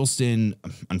that Hiddleston,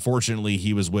 unfortunately,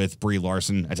 he was with Brie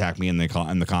Larson. Attack me in the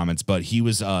comments, but he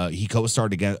was he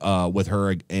co-starred again with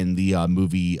her in the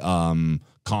movie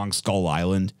Kong Skull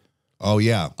Island. Oh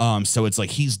yeah. So it's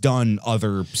like he's done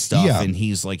other stuff, and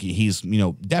he's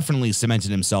definitely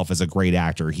cemented himself as a great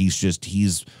actor.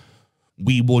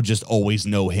 We will just always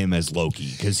know him as Loki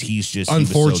because he's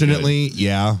unfortunately,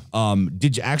 so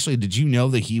did you know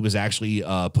that he was actually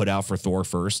put out for Thor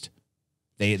first?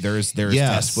 There's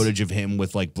test footage of him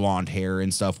with like blonde hair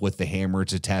and stuff with the hammer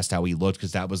to test how he looked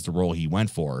because that was the role he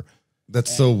went for.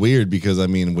 That's so weird because I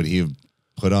mean, would he have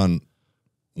put on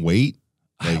weight?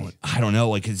 Like, I don't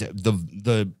know. Like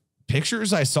the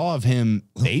pictures I saw of him,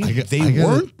 they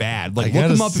weren't bad. Like look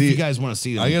them up if you guys want to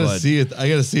see them. I gotta see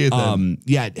it. Then.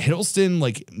 Yeah, Hiddleston,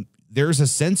 like there's a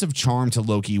sense of charm to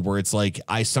Loki where it's like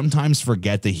I sometimes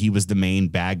forget that he was the main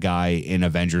bad guy in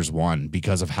Avengers 1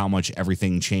 because of how much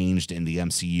everything changed in the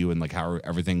MCU and like how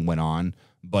everything went on.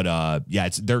 But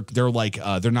they're like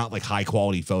they're not like high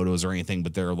quality photos or anything,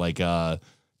 but they're like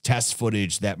test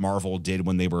footage that Marvel did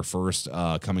when they were first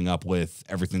coming up with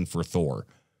everything for Thor.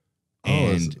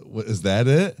 And is that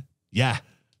it? Yeah.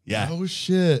 Oh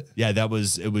shit. Yeah, it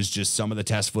was just some of the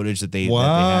test footage that they had. So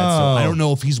I don't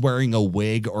know if he's wearing a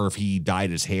wig or if he dyed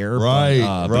his hair. Right.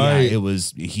 But yeah,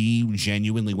 he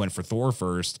genuinely went for Thor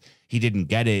first. He didn't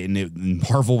get it, and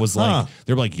Marvel was like,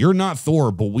 they're like, you're not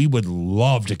Thor, but we would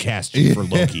love to cast you for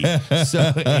Loki. So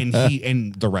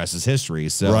and the rest is history.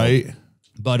 So right.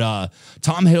 But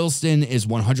Tom Hiddleston is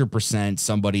 100%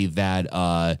 somebody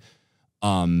that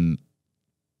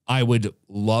I would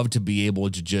love to be able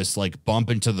to just like bump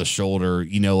into the shoulder,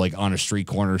 you know, like on a street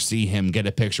corner, see him, get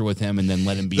a picture with him, and then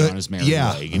let him be on his merry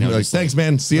way. You know, like, thanks,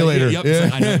 man. See you later. Yep,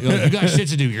 I know, you got shit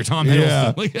to do. You're Tom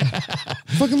Hiddleston. Yeah.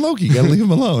 Fucking Loki. You gotta leave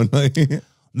him alone. The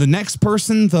next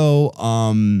person, though,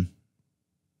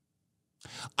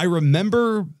 I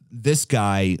remember this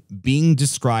guy being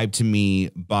described to me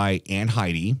by Aunt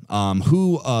Heidi,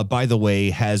 who, by the way,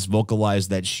 has vocalized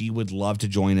that she would love to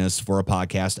join us for a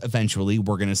podcast eventually.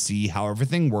 We're going to see how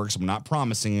everything works. I'm not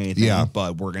promising anything,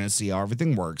 but we're going to see how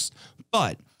everything works.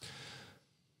 But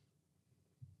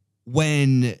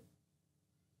when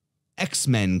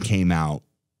X-Men came out,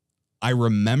 I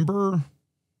remember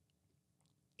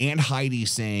Aunt Heidi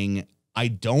saying, I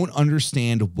don't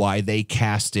understand why they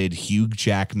casted Hugh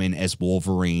Jackman as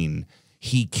Wolverine.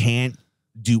 He can't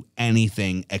do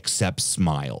anything except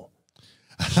smile.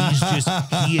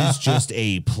 He is just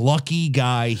a plucky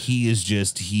guy. He's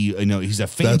a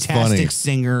fantastic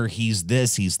singer. He's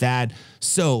this, he's that.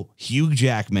 So Hugh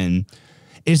Jackman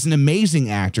is an amazing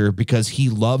actor because he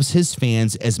loves his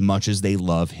fans as much as they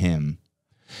love him.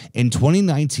 In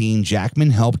 2019,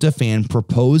 Jackman helped a fan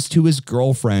propose to his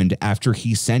girlfriend after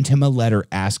he sent him a letter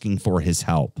asking for his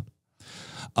help.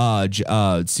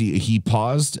 He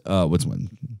paused.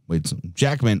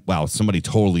 Jackman. Wow, somebody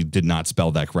totally did not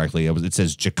spell that correctly. It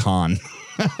says Jacan.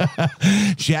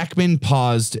 Jackman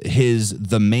paused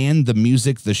the man, the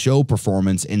music, the show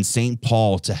performance in St.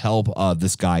 Paul to help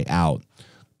this guy out.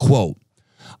 Quote,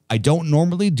 I don't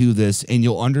normally do this, and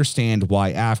you'll understand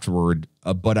why afterward,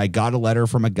 but I got a letter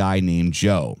from a guy named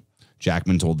Joe,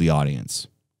 Jackman told the audience.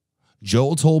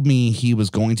 Joel told me he was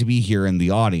going to be here in the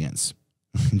audience.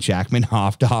 Jackman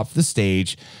hopped off the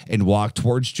stage and walked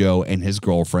towards Joe and his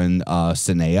girlfriend,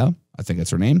 Sanea, I think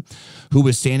that's her name, who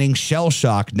was standing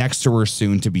shell-shocked next to her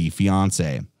soon-to-be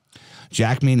fiance.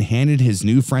 Jackman handed his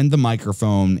new friend the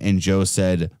microphone, and Joe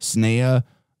said, Sanea,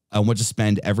 I want to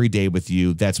spend every day with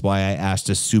you. That's why I asked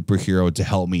a superhero to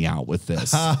help me out with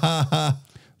this.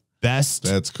 Best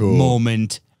That's cool.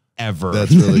 moment ever.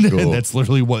 That's really cool. That's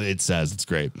literally what it says. It's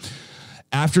great.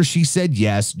 After she said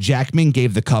yes, Jackman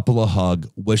gave the couple a hug,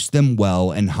 wished them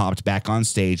well, and hopped back on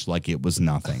stage like it was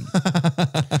nothing.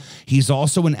 He's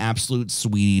also an absolute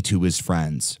sweetie to his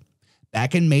friends.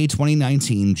 Back in May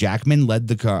 2019, Jackman led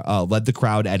the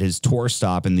crowd at his tour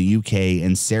stop in the UK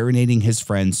and serenading his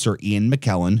friend Sir Ian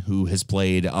McKellen, who has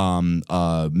played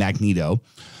Magneto,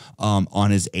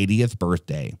 on his 80th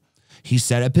birthday. He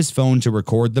set up his phone to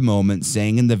record the moment,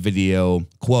 saying in the video,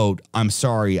 quote, I'm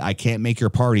sorry, I can't make your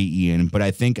party, Ian, but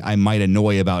I think I might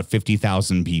annoy about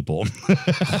 50,000 people.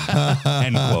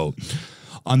 End quote.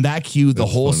 On that cue, the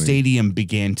whole stadium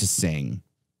began to sing.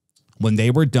 When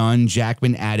they were done,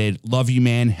 Jackman added, love you,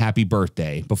 man, happy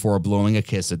birthday, before blowing a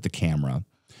kiss at the camera.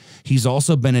 He's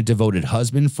also been a devoted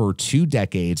husband for 2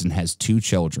 decades and has 2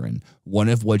 children, one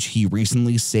of which he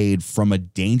recently saved from a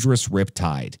dangerous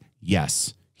riptide.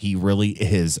 Yes, he really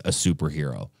is a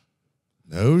superhero.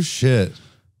 No shit.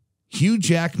 Hugh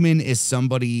Jackman is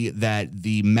somebody that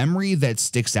the memory that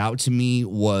sticks out to me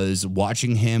was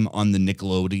watching him on the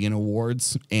Nickelodeon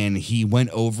Awards, and he went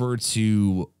over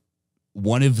to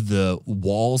one of the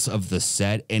walls of the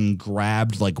set and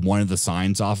grabbed like one of the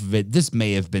signs off of it. This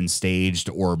may have been staged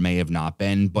or may have not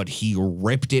been, but he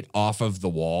ripped it off of the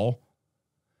wall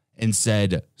and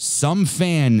said, some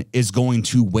fan is going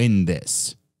to win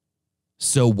this.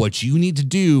 So what you need to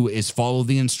do is follow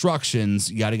the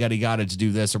instructions, yada, to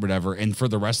do this or whatever. And for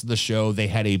the rest of the show, they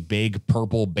had a big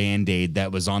purple Band-Aid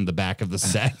that was on the back of the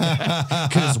set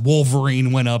because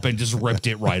Wolverine went up and just ripped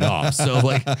it right off. So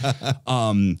like,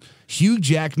 Hugh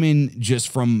Jackman, just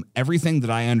from everything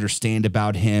that I understand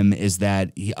about him, is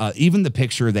that even the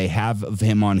picture they have of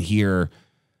him on here,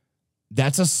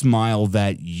 that's a smile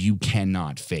that you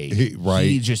cannot fake.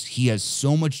 Right. He has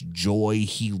so much joy.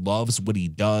 He loves what he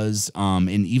does. And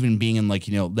even being in like,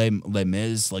 Les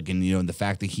Mis, like, and, and the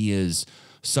fact that he is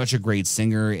such a great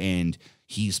singer and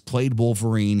he's played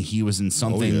Wolverine. He was in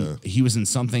something, he was in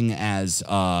something as,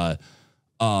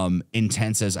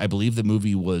 intense as I believe the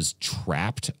movie was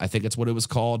Trapped. I think it's what it was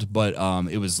called, but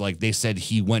it was like they said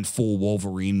he went full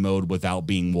Wolverine mode without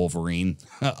being Wolverine.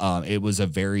 It was a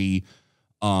very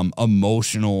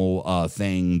emotional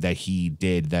thing that he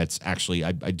did. That's actually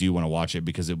I do want to watch it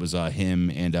because it was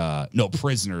him and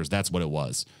Prisoners. That's what it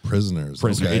was. Prisoners.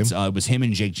 Okay. It was him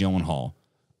and Jake Gyllenhaal.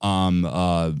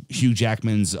 Hugh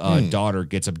Jackman's daughter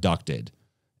gets abducted.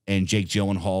 And Jake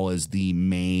Gyllenhaal is the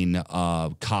main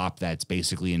cop that's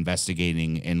basically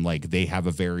investigating, and like they have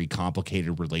a very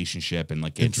complicated relationship, and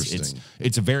like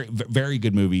it's a very, very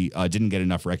good movie. Didn't get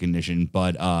enough recognition,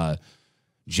 but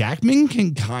Jackman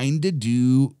can kind of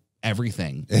do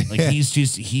everything. Like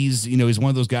he's you know, he's one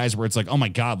of those guys where it's like, oh my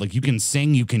God, like you can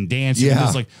sing, you can dance. You can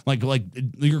just like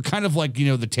you're kind of like, you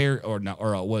know,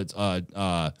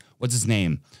 what's his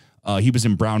name? He was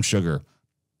in Brown Sugar.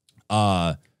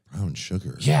 Brown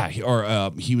Sugar. Yeah.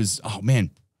 He was, oh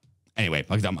man. Anyway,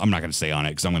 I'm not going to stay on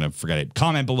it because I'm going to forget it.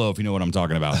 Comment below if you know what I'm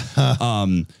talking about.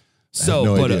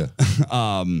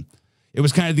 It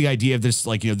was kind of the idea of this,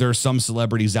 like, you know, there are some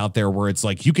celebrities out there where it's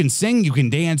like, you can sing, you can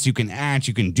dance, you can act,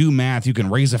 you can do math, you can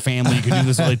raise a family, you can do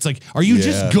this. It's like, are you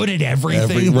just good at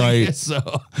everything? Right. So,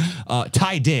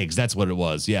 Ty Diggs, that's what it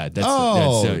was. Yeah.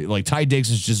 That's like Ty Diggs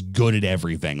is just good at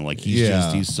everything. Like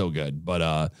he's so good.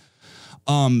 But,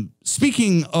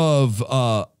 speaking of,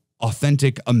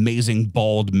 authentic, amazing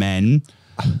bald men,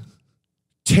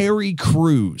 Terry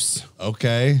Crews.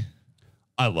 Okay.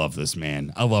 I love this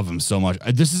man. I love him so much.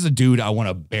 This is a dude I want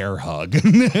to bear hug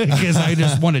because I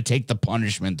just want to take the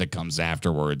punishment that comes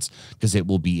afterwards because it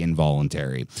will be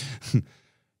involuntary.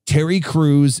 Terry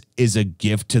Crews is a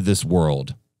gift to this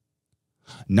world,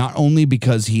 not only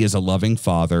because he is a loving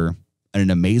father and an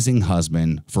amazing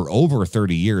husband for over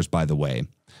 30 years, by the way,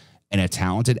 and a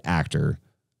talented actor,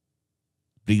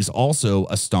 but he's also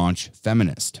a staunch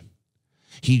feminist.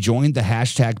 He joined the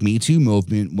hashtag #MeToo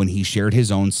movement when he shared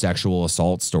his own sexual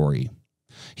assault story.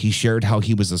 He shared how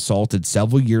he was assaulted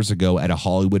several years ago at a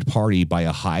Hollywood party by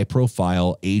a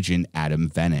high-profile agent, Adam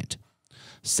Bennett.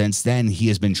 Since then, he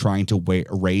has been trying to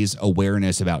raise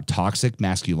awareness about toxic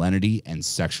masculinity and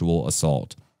sexual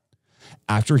assault.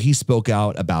 After he spoke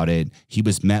out about it, he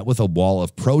was met with a wall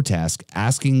of protest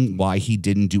asking why he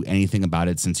didn't do anything about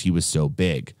it since he was so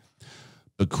big.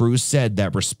 But Crews said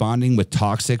that responding with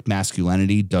toxic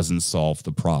masculinity doesn't solve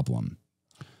the problem.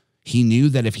 He knew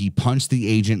that if he punched the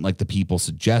agent like the people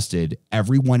suggested,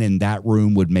 everyone in that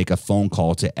room would make a phone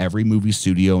call to every movie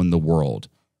studio in the world.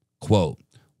 Quote,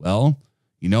 well,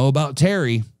 you know about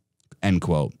Terry, end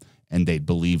quote, and they'd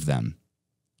believe them.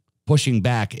 Pushing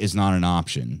back is not an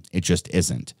option. It just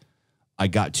isn't. I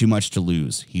got too much to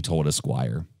lose, he told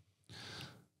Esquire.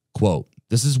 Quote,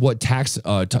 this is what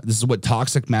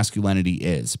toxic masculinity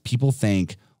is. People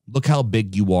think, look how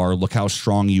big you are, look how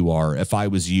strong you are. If I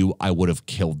was you, I would have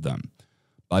killed them.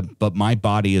 But my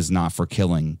body is not for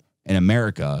killing. In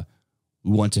America,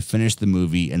 we want to finish the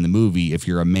movie, and the movie, if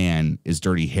you're a man, is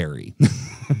Dirty Harry,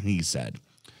 he said.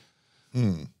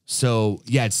 So,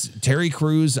 yeah, it's Terry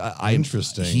Crews.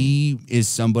 Interesting. He is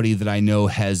somebody that I know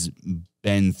has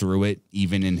been through it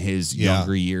even in his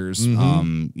younger years. You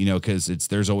know, because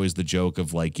there's always the joke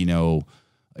of like, you know,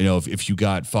 if you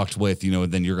got fucked with, you know,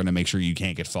 then you're gonna make sure you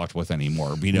can't get fucked with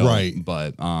anymore. You know, right?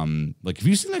 But like, have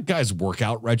you seen that guy's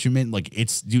workout regimen? Like,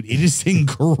 it is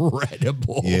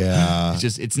incredible. Yeah,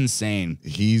 it's insane.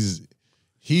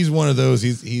 He's one of those.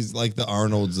 He's like the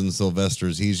Arnolds and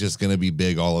Sylvesters. He's just gonna be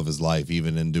big all of his life,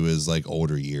 even into his like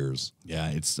older years. Yeah,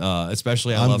 it's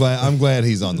especially I'm glad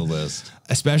he's on the list,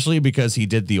 especially because he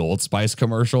did the Old Spice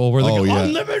commercial where like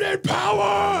unlimited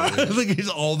power, like he's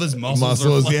all of his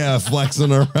muscles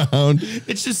flexing around.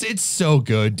 It's so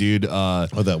good, dude.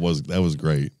 That was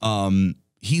great.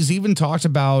 He's even talked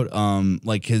about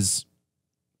like his.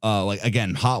 Like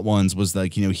again, Hot Ones was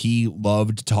like, you know, he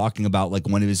loved talking about like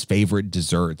one of his favorite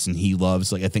desserts, and he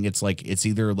loves like, I think it's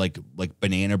either like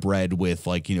banana bread with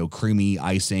like, you know, creamy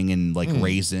icing and like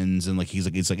raisins, and like he's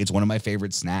like it's one of my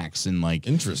favorite snacks, and like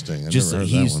interesting. I've just never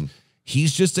heard that one.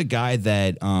 He's just a guy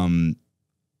that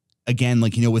again,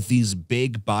 like, you know, with these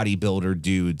big bodybuilder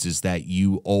dudes is that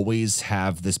you always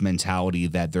have this mentality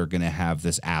that they're gonna have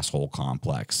this asshole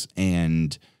complex,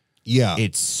 and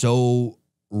it's so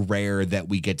rare that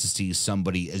we get to see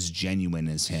somebody as genuine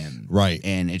as him. Right.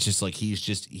 And it's just like, he's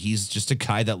just a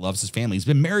guy that loves his family. He's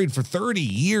been married for 30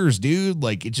 years, dude.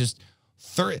 Like, it just,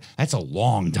 that's a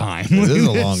long time. It is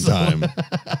a long time.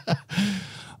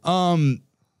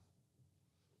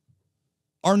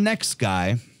 Our next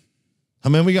guy. How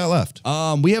many we got left?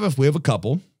 We have a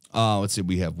couple. Let's see.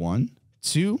 We have 1,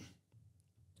 2,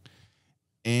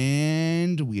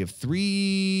 and we have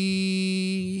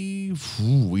 3.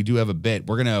 We do have a bit.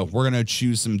 We're gonna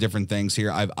choose some different things here.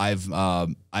 I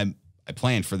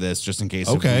planned for this just in case.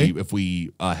 Okay. If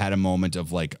we had a moment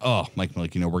of like, oh,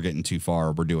 like you know, we're getting too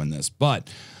far. We're doing this, but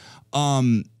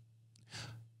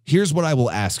here's what I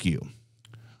will ask you: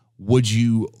 would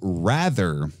you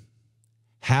rather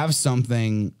have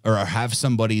something or have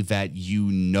somebody that you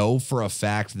know for a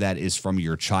fact that is from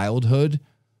your childhood,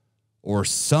 or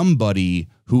somebody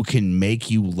who can make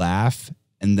you laugh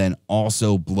and then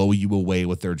also blow you away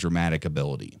with their dramatic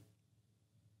ability?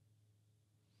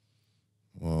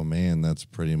 Well, man, that's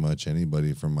pretty much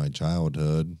anybody from my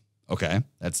childhood. Okay,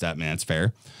 that's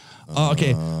fair.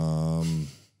 Okay.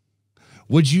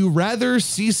 Would you rather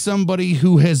see somebody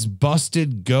who has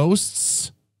busted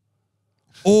ghosts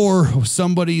or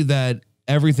somebody that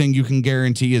everything you can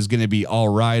guarantee is going to be all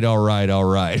right, all right, all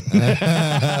right?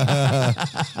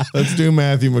 Let's do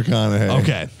Matthew McConaughey.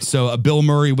 Okay, so Bill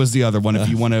Murray was the other one. If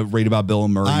you want to read about Bill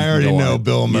Murray, I already know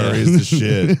Bill Murray is the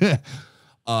shit.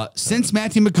 Since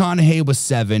Matthew McConaughey was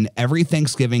 7, every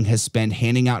Thanksgiving has spent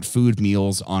handing out food with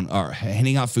meals on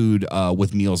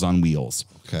wheels.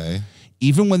 Okay.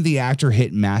 Even when the actor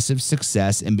hit massive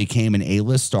success and became an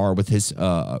A-list star with his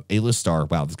A-list star.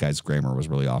 Wow, this guy's grammar was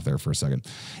really off there for a second.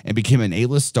 And became an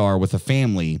A-list star with a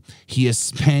family. He has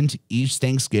spent each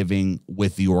Thanksgiving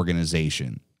with the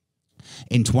organization.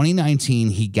 In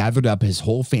 2019, he gathered up his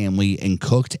whole family and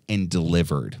cooked and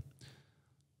delivered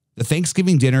the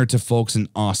Thanksgiving dinner to folks in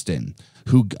Austin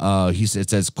who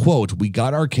it says, quote, "We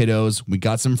got our kiddos. We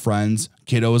got some friends,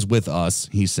 kiddos with us,"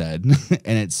 he said.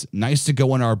 "And it's nice to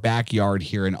go in our backyard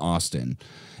here in Austin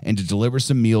and to deliver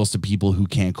some meals to people who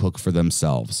can't cook for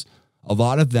themselves. A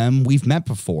lot of them we've met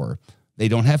before. They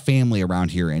don't have family around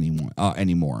here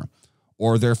anymore,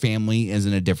 or their family is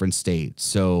in a different state.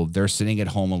 So they're sitting at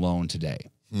home alone today,"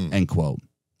 end quote.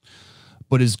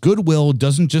 But his goodwill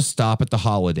doesn't just stop at the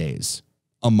holidays.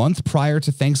 A month prior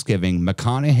to Thanksgiving,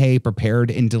 McConaughey prepared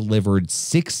and delivered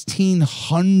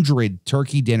 1,600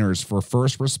 turkey dinners for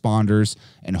first responders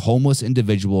and homeless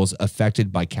individuals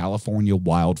affected by California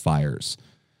wildfires.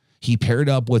 He paired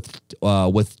up with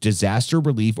disaster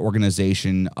relief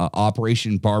organization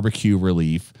Operation Barbecue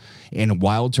Relief and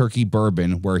Wild Turkey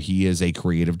Bourbon, where he is a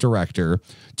creative director,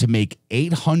 to make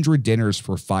 800 dinners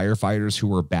for firefighters who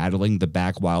were battling the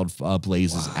back wild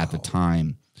blazes at the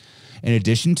time. In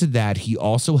addition to that, he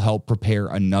also helped prepare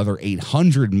another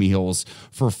 800 meals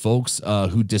for folks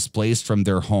who displaced from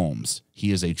their homes.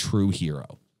 He is a true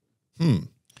hero.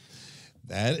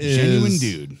 That is genuine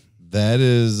dude. That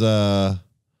is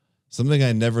something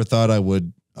I never thought I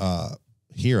would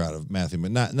hear out of Matthew, but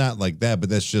not like that. But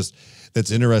that's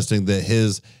interesting that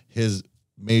his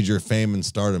major fame and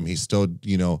stardom, he still,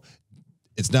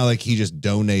 it's not like he just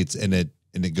donates and it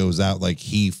goes out. Like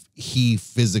he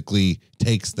physically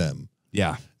takes them.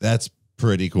 Yeah. That's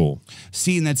pretty cool.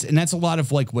 See, and that's a lot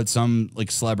of like what some like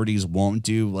celebrities won't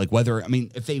do. Like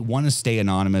if they want to stay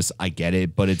anonymous, I get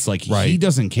it, but it's like he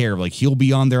doesn't care. Like he'll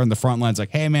be on there on the front lines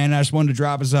like, "Hey man, I just wanted to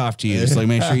drop us off to you. Just like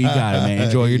make sure you got it, man.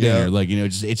 Enjoy your dinner." Like,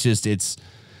 it's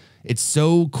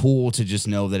so cool to just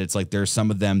know that it's like there's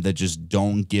some of them that just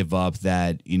don't give up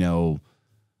that,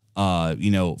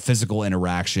 physical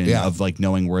interaction of like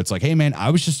knowing where it's like, "Hey man,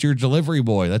 I was just your delivery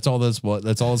boy. That's all this was,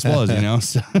 But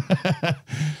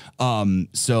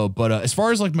as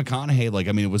far as like McConaughey, like,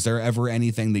 was there ever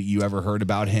anything that you ever heard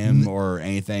about him or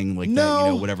anything like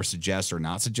that, would ever suggest or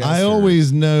not suggest? I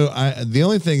always know. The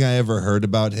only thing I ever heard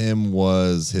about him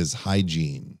was his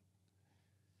hygiene.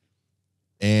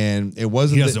 And it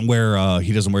wasn't, he doesn't wear deodorant.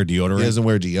 He doesn't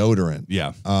wear deodorant.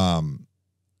 Yeah.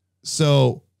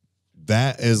 So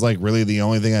that is like really the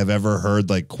only thing I've ever heard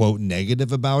like quote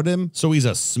negative about him. So he's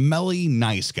a smelly,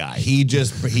 nice guy. He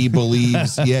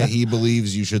believes, he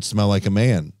believes you should smell like a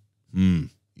man.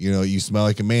 You smell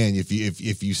like a man.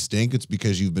 If you stink, it's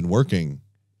because you've been working.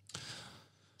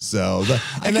 So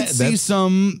I can see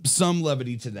some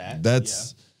levity to that.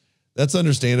 That's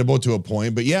understandable to a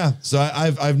point, but yeah. So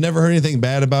I've never heard anything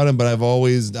bad about him, but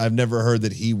I've never heard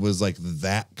that he was like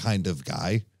that kind of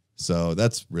guy. So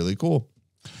that's really cool.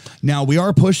 Now we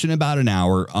are pushing about an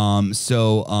hour.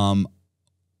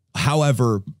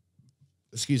 However,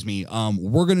 excuse me,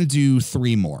 we're going to do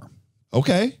 3 more.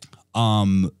 Okay.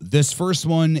 This first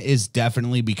one is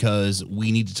definitely because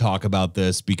we need to talk about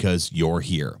this because you're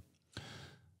here.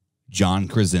 John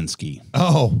Krasinski.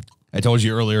 Oh, I told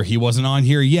you earlier he wasn't on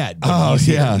here yet, but he's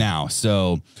here now.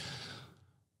 So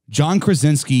John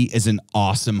Krasinski is an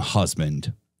awesome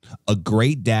husband, a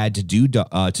great dad to 2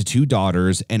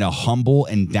 daughters, and a humble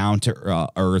and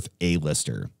down-to-earth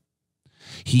A-lister.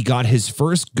 He got his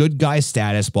first good guy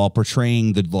status while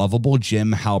portraying the lovable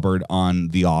Jim Halpert on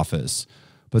The Office,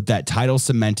 but that title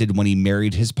cemented when he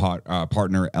married his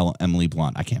partner, Emily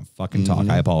Blunt. I can't fucking talk.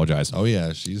 I apologize. Oh,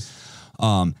 yeah, she's...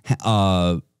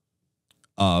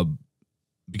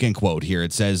 Begin quote here.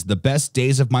 It says, "The best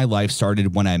days of my life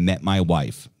started when I met my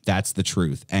wife. That's the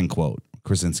truth," end quote,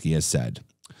 Krasinski has said.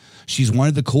 "She's one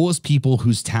of the coolest people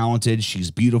who's talented. She's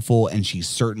beautiful, and she's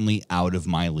certainly out of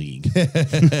my league."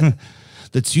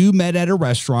 The two met at a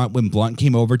restaurant when Blunt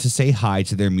came over to say hi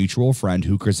to their mutual friend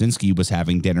who Krasinski was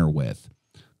having dinner with.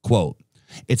 Quote,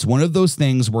 "It's one of those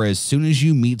things where as soon as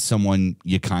you meet someone,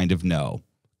 you kind of know,"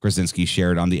 Krasinski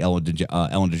shared on the Ellen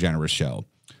DeGeneres show.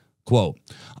 Quote,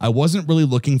 "I wasn't really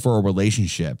looking for a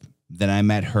relationship. Then I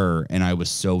met her and I was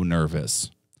so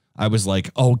nervous. I was like,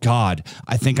 oh God,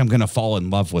 I think I'm going to fall in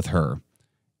love with her.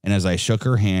 And as I shook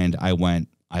her hand, I went,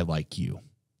 I like you.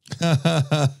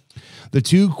 The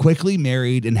two quickly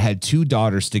married and had 2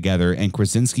 daughters together, and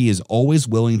Krasinski is always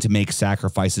willing to make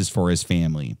sacrifices for his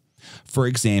family. For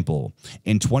example,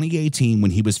 in 2018,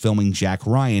 when he was filming Jack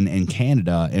Ryan in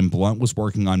Canada and Blunt was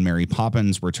working on Mary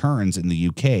Poppins Returns in the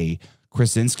UK,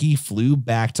 Krasinski flew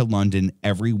back to London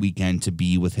every weekend to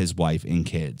be with his wife and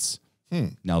kids.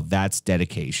 Now that's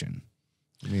dedication.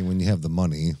 I mean, when you have the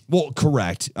money. Well,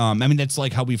 correct. I mean, that's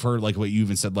like how we've heard, like what you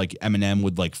even said, like Eminem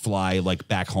would like fly like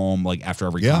back home, like after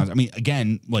every concert. I mean,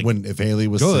 again, like if Haley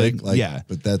was good, sick, like, yeah.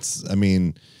 But that's, I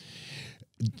mean,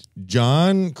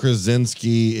 John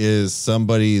Krasinski is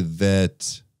somebody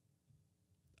that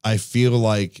I feel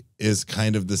like is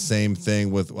kind of the same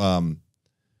thing with, along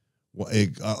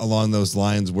those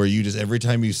lines where you just, every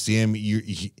time you see him,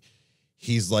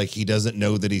 he's like, he doesn't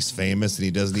know that he's famous and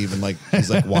he doesn't even like, he's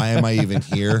like, why am I even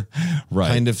here? Right.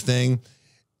 Kind of thing.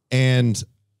 And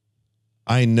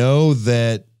I know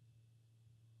 2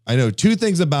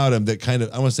 things about him that kind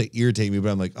of, I want to say irritate me, but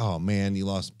I'm like, oh man, you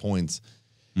lost points.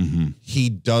 Mm-hmm. He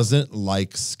doesn't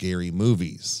like scary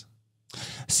movies.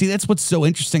 See, that's what's so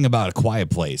interesting about A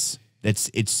Quiet Place.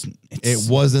 It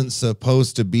wasn't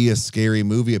supposed to be a scary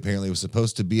movie. Apparently it was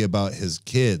supposed to be about his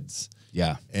kids.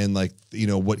 Yeah. And like,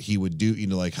 what he would do,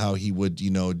 like how he would,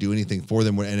 do anything for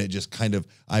them. And it just kind of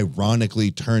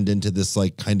ironically turned into this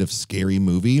like kind of scary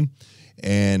movie.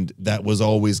 And that was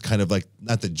always kind of like,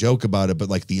 not the joke about it, but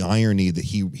like the irony that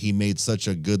he made such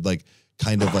a good, like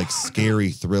kind of like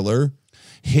scary thriller.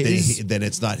 Then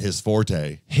it's not his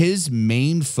forte. His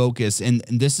main focus, and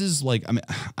this is like, I mean,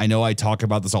 I know I talk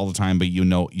about this all the time, but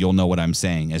you'll know what I'm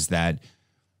saying, is that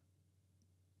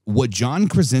what John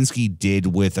Krasinski did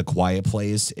with A Quiet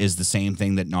Place is the same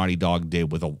thing that Naughty Dog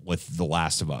did with The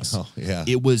Last of Us. Oh, yeah.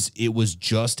 It was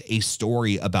just a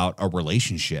story about a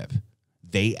relationship.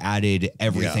 They added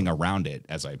everything around it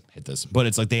as I hit this, but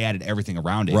it's like they added everything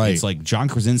around it. Right. It's like John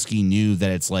Krasinski knew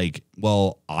that it's like,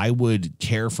 well, I would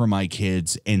care for my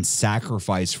kids and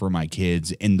sacrifice for my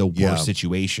kids in the worst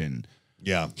situation.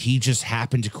 Yeah. He just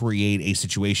happened to create a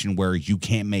situation where you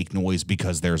can't make noise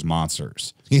because there's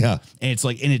monsters. Yeah. And it's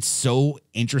like, and it's so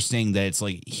interesting that it's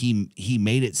like he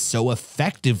made it so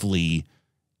effectively,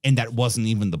 and that wasn't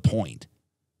even the point.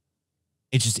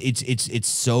 It's just it's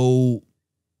so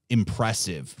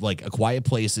impressive. Like A Quiet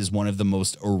Place is one of the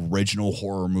most original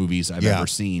horror movies I've ever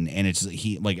seen. And it's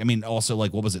also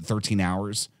like, what was it? 13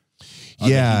 Hours.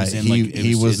 Yeah.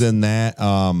 He was in that.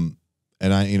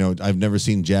 And I've never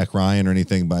seen Jack Ryan or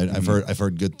anything, but I've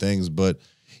heard good things. But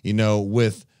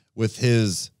with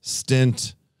his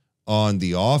stint on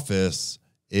The Office,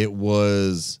 it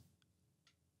was,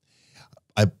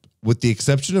 with the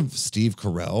exception of Steve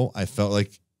Carell, I felt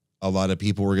like a lot of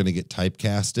people were going to get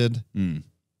typecasted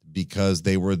because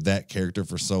they were that character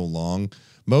for so long.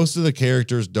 Most of the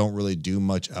characters don't really do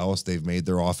much else. They've made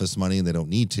their Office money and they don't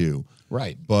need to.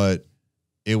 Right. But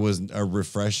it was a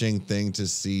refreshing thing to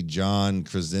see John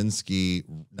Krasinski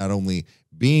not only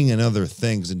being in other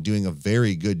things and doing a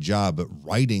very good job, but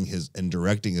writing and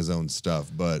directing his own stuff.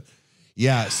 But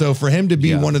yeah, so for him to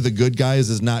be one of the good guys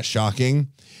is not shocking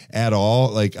at all.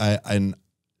 Like I'm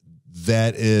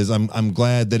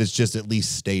glad that it's just at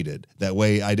least stated that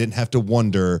way. I didn't have to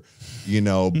wonder,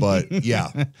 but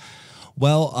yeah.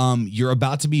 Well, you're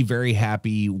about to be very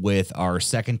happy with our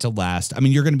second to last. I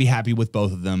mean, you're going to be happy with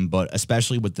both of them, but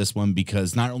especially with this one,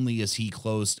 because not only is he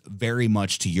close very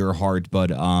much to your heart, but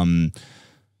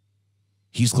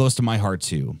he's close to my heart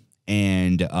too.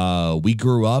 And we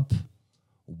grew up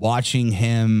watching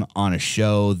him on a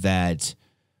show that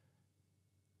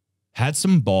had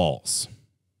some balls,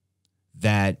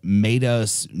 that made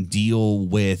us deal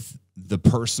with the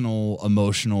personal,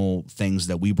 emotional things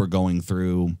that we were going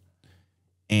through,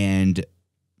 and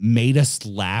made us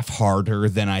laugh harder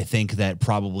than I think that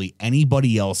probably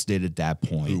anybody else did at that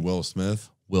point. Who, Will Smith?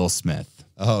 Will Smith.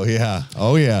 Oh, yeah.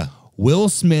 Oh, yeah. Will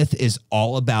Smith is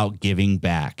all about giving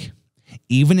back,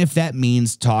 even if that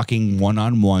means talking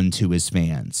one-on-one to his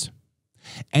fans.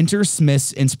 Enter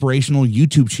Smith's inspirational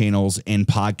YouTube channels and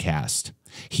podcast.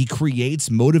 He creates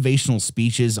motivational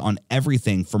speeches on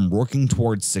everything from working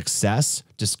towards success,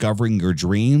 discovering your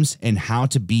dreams, and how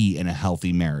to be in a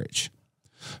healthy marriage.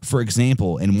 For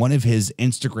example, in one of his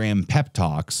Instagram pep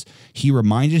talks, he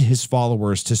reminded his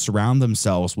followers to surround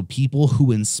themselves with people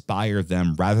who inspire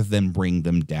them rather than bring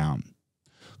them down.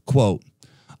 Quote,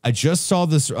 I just saw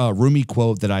this Rumi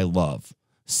quote that I love.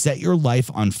 Set your life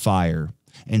on fire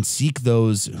and seek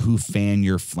those who fan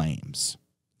your flames.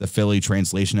 The Philly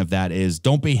translation of that is,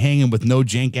 don't be hanging with no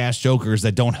jank ass jokers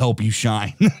that don't help you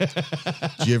shine.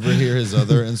 Did you ever hear his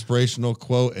other inspirational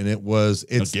quote? And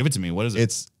Give it to me. What is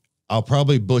it? I'll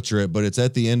probably butcher it, but it's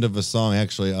at the end of a song.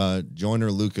 Actually, Joyner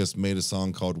Lucas made a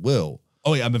song called Will.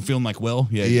 Oh yeah, I've been feeling like Will.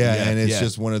 Yeah, and it's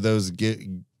just one of those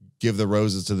give the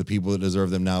roses to the people that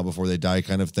deserve them now before they die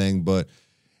kind of thing. But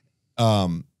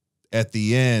at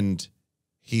the end,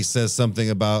 he says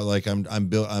something about like I'm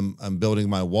building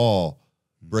my wall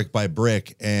brick by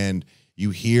brick, and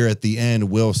you hear at the end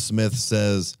Will Smith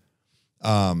says,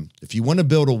 if you want to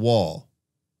build a wall,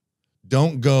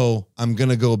 don't go, I'm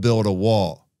gonna go build a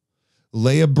wall.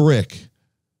 Lay a brick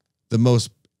the most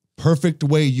perfect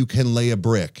way you can lay a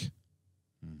brick.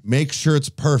 Make sure it's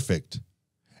perfect,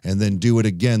 and then do it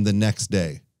again the next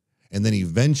day. And then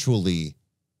eventually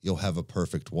you'll have a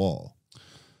perfect wall.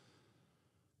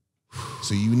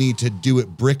 So you need to do it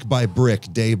brick by brick,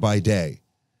 day by day.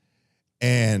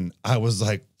 And I was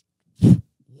like,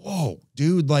 whoa,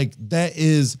 dude, like that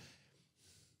is,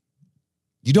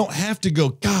 you don't have to go,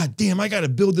 God damn, I got to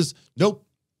build this. Nope.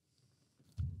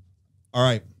 All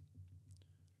right.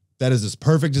 That is as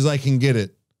perfect as I can get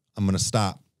it. I'm going to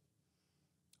stop.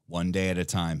 One day at a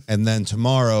time. And then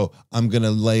tomorrow I'm going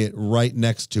to lay it right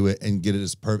next to it and get it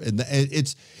as perfect. And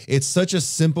it's such a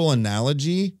simple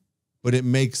analogy, but it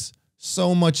makes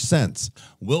so much sense.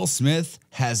 Will Smith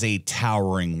has a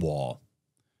towering wall.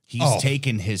 He's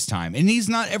taken his time, and he's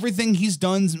not everything he's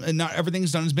done. Not everything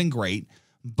he's done has been great,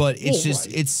 but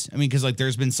it's I mean, because like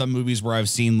there's been some movies where I've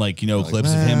seen like,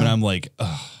 clips of him and I'm like,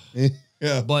 ugh.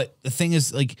 Yeah. But the thing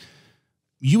is, like,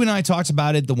 you and I talked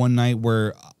about it the one night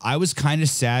where I was kind of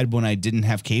sad when I didn't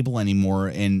have cable anymore.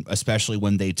 And especially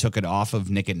when they took it off of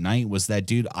Nick at Night, was that,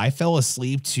 dude, I fell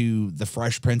asleep to The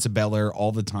Fresh Prince of Bel-Air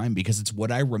all the time because it's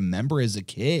what I remember as a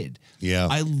kid. Yeah.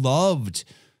 I loved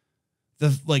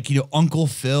Uncle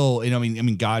Phil, I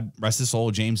mean, God rest his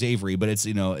soul, James Avery, but it's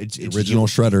original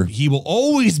Shredder. He will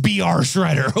always be our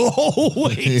Shredder.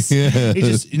 Always. Yeah. It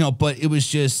just, but it was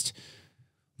just,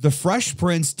 The Fresh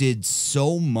Prince did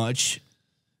so much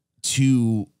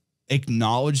to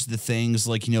acknowledge the things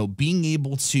like, being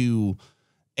able to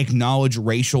acknowledge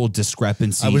racial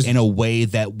discrepancy in a way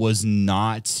that was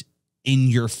not in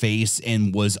your face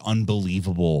and was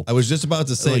unbelievable. I was just about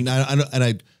to say,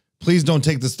 please don't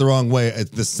take this the wrong way.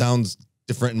 This sounds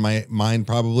different in my mind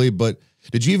probably, but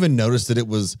did you even notice that it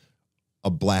was a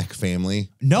black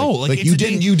family? No, you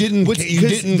didn't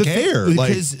care.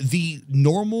 Because the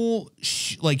normal,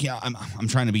 I'm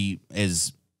trying to be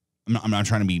as, I'm not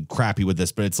trying to be crappy with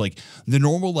this, but it's like the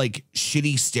normal, like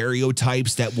shitty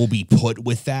stereotypes that will be put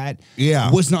with that.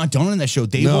 Yeah. Was not done in that show.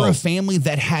 They were a family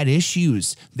that had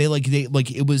issues.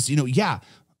 It was,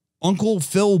 Uncle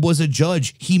Phil was a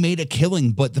judge. He made a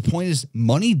killing, but the point is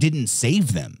money didn't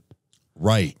save them.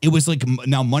 Right. It was like,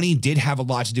 now money did have a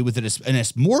lot to do with it, and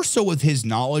it's more so with his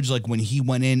knowledge. Like when he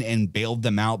went in and bailed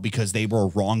them out because they were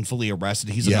wrongfully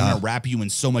arrested. He's like, I'm going to wrap you in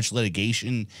so much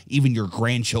litigation. Even your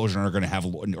grandchildren are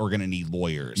going to need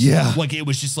lawyers. Yeah. Like it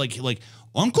was just like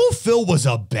Uncle Phil was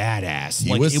a badass.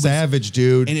 He was savage,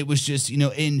 dude. And it was just,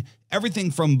 in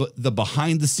everything from the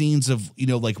behind the scenes of,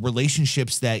 like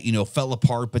relationships that, fell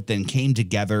apart, but then came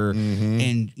together. Mm-hmm.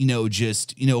 And,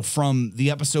 just, from the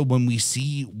episode when we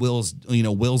see Will's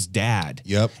dad.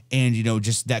 Yep. And,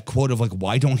 just that quote of like,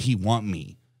 why don't he want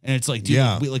me? And it's like,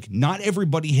 dude, not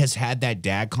everybody has had that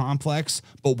dad complex.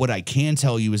 But what I can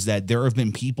tell you is that there have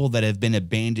been people that have been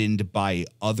abandoned by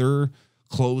other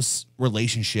close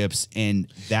relationships, and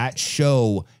that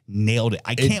show nailed it.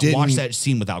 I can't watch that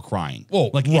scene without crying. Well,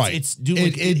 like right.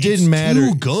 It didn't matter.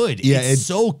 Too good. Yeah, it's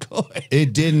so good.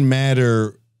 It didn't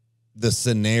matter the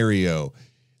scenario.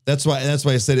 That's why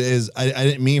I said it is. I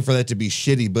didn't mean for that to be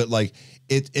shitty, but like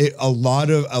a lot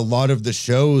of the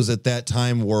shows at that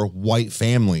time were white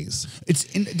families.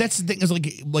 That's the thing is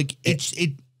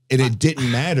it didn't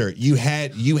matter. You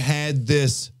had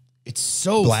this. It's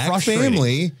so black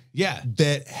family,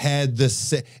 that had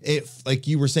like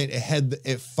you were saying,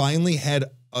 it finally had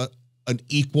an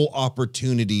equal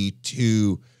opportunity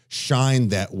to shine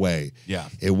that way. Yeah,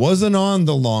 it wasn't on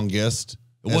the longest.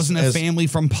 It wasn't a family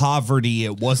from poverty.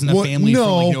 It wasn't a family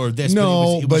from this.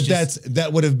 No, but that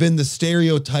would have been the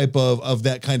stereotype of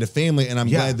that kind of family, and I'm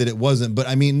glad that it wasn't. But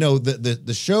I mean, no,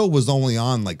 the show was only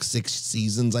on like 6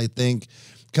 seasons, I think.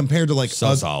 Compared to like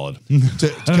solid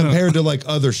compared to like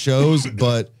other shows,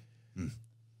 but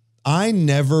I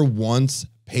never once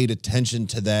paid attention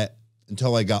to that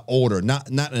until I got older. Not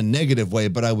in a negative way,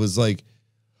 but I was like,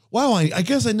 wow, I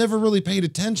guess I never really paid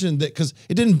attention because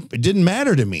it didn't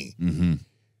matter to me. Mm-hmm.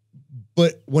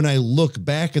 But when I look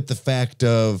back at the fact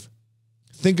of,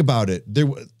 think about it,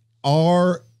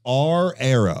 our our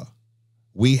era,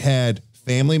 we had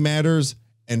Family Matters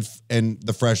and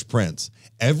The Fresh Prince.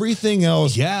 Everything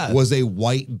else was a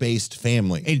white-based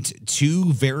family. And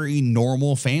two very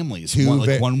normal families.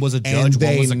 One was a judge,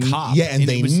 one was a cop. Yeah, and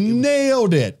they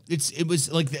nailed it. It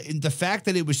was like the fact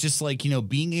that it was just like,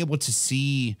 being able to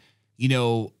see,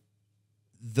 the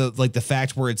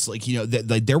fact where it's like,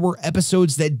 that there were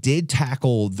episodes that did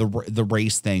tackle the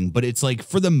race thing, but it's like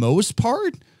for the most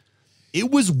part, it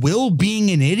was Will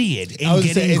being an idiot and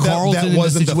getting Carlton into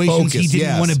situations he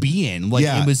didn't want to be in. Like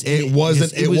it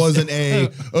wasn't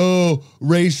a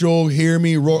racial hear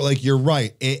me roar. Like, you're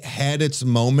right. It had its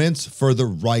moments for the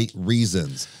right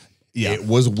reasons. Yeah. It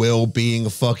was Will being a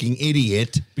fucking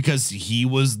idiot because he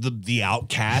was the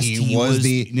outcast. He was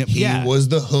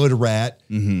the hood rat.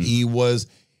 Mm-hmm.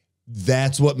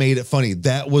 That's what made it funny.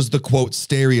 That was the quote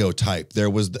stereotype. There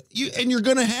was and you're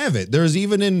gonna have it. There's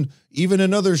even in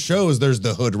other shows, there's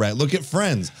the hood rat. Look at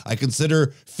Friends. I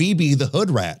consider Phoebe the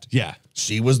hood rat. Yeah.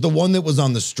 She was the one that was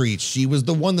on the streets. She was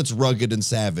the one that's rugged and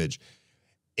savage.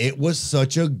 It was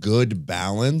such a good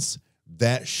balance.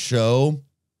 That show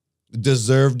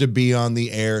deserved to be on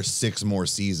the air 6 more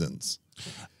seasons.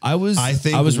 I was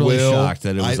really shocked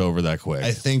that it was over that quick.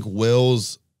 I think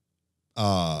Will's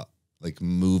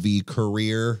movie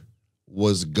career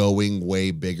was going way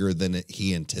bigger than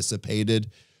he anticipated.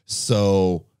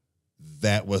 So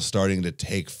that was starting to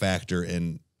take factor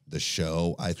in the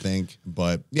show, I think.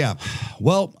 But yeah.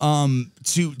 Well,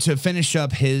 to finish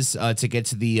up his to get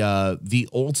to the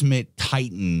ultimate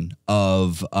titan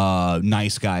of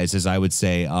nice guys, as I would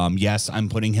say. Yes, I'm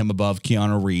putting him above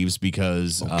Keanu Reeves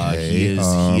because he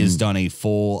has done a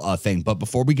full thing. But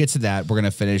before we get to that, we're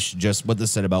gonna finish just what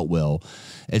this said about Will.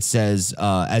 It says,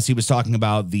 as he was talking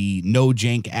about the no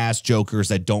jank ass jokers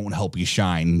that don't help you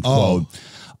shine quote.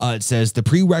 It says, the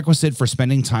prerequisite for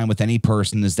spending time with any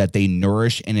person is that they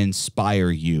nourish and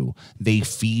inspire you. They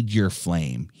feed your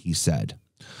flame, he said.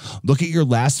 Look at your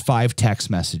last 5 text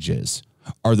messages.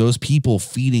 Are those people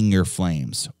feeding your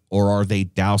flames, or are they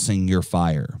dousing your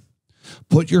fire?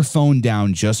 Put your phone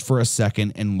down just for a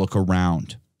second and look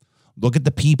around. Look at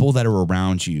the people that are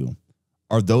around you.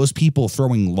 Are those people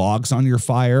throwing logs on your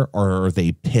fire, or are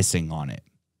they pissing on it?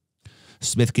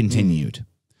 Smith continued.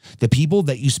 The people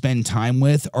that you spend time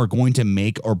with are going to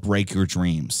make or break your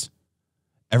dreams.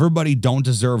 Everybody don't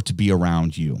deserve to be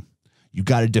around you. You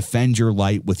got to defend your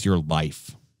light with your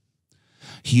life.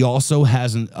 He also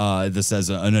has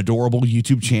an adorable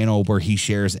YouTube channel where he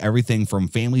shares everything from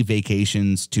family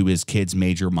vacations to his kids'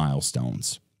 major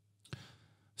milestones.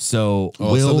 So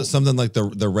something like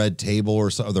the red table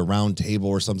or the round table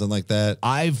or something like that.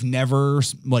 I've never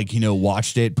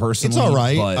watched it personally. It's all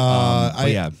right.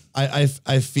 But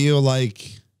I feel like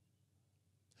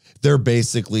they're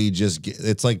basically just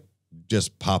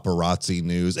paparazzi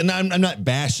news, and I'm not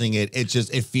bashing it.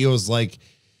 It feels like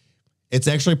it's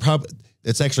actually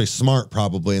smart,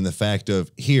 probably, in the fact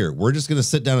of, here, we're just going to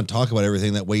sit down and talk about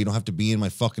everything. That way you don't have to be in my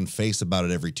fucking face about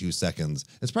it every 2 seconds.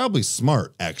 It's probably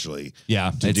smart, actually.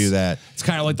 Yeah. To do that. It's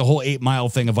kind of like the whole 8 Mile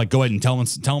thing of go ahead and tell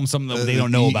them something that they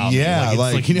don't know about. Yeah.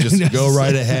 Just go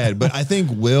right ahead. But I think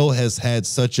Will has had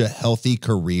such a healthy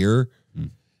career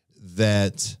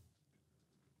that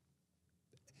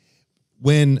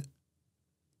when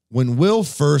Will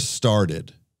first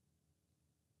started,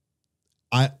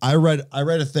 I read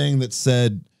a thing that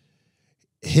said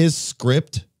his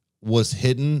script was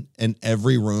hidden in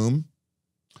every room.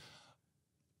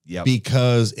 Yeah.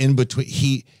 Because in between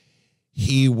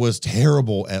he was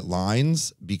terrible at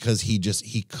lines because he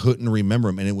couldn't remember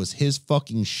them, and it was his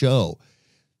fucking show.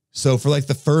 So for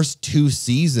the first 2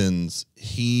 seasons,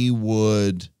 he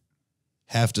would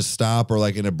have to stop or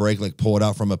in a break, pull it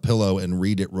out from a pillow and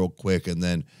read it real quick and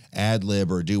then ad lib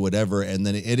or do whatever. And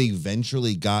then it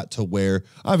eventually got to where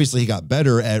obviously he got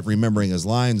better at remembering his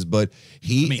lines, but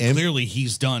clearly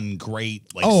he's done great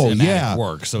cinematic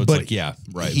work. So it's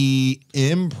right. He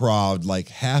improv'd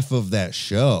half of that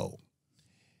show.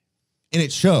 And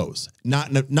it shows, not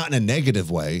in a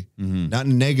negative way, not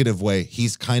in a negative way.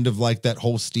 He's kind of like that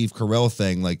whole Steve Carell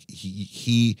thing.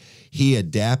 He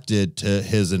adapted to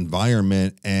his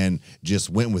environment and just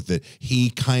went with it. He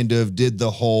kind of did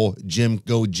the whole Jim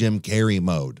Carrey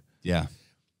mode. Yeah.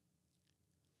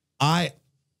 I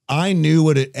knew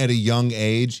at a young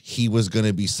age he was going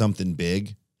to be something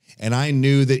big, and I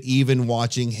knew that even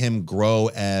watching him grow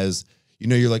as,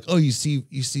 you're like, oh, you see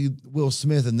Will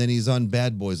Smith, and then he's on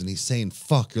Bad Boys and he's saying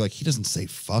fuck. You're like, he doesn't say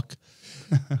fuck.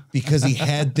 because he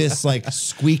had this like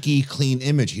squeaky clean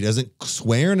image. He doesn't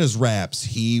swear in his raps.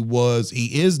 He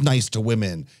is nice to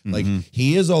women. Like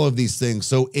he is all of these things.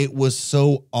 So it was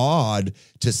so odd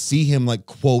to see him like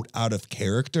quote out of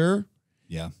character.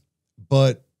 Yeah.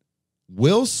 But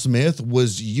Will Smith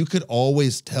you could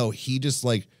always tell he just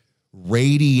like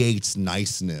radiates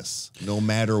niceness no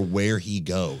matter where he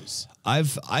goes.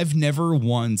 I've never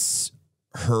once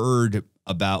heard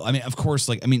about, I mean, of course,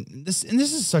 like, I mean, this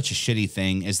is such a shitty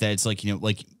thing, is that it's like, you know,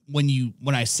 like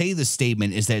when I say the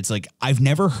statement is that it's like, I've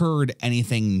never heard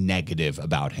anything negative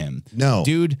about him. No.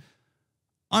 Dude,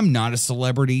 I'm not a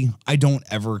celebrity. I don't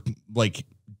ever like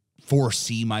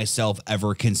foresee myself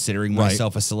ever considering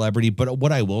myself a celebrity. But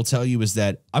what I will tell you is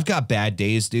that I've got bad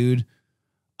days, dude.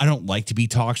 I don't like to be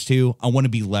talked to. I want to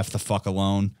be left the fuck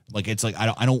alone. Like, it's like,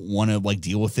 I don't want to like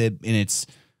deal with it. And it's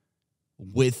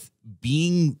with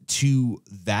being to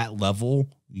that level,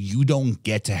 you don't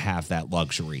get to have that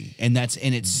luxury. And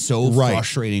it's so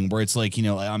frustrating where it's like, you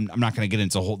know, I'm not going to get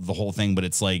into the whole thing, but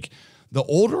it's like the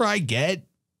older I get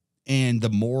and the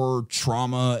more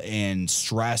trauma and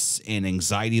stress and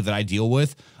anxiety that I deal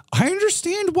with, I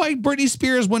understand why Britney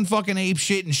Spears went fucking ape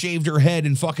shit and shaved her head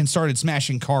and fucking started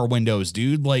smashing car windows,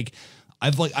 dude. Like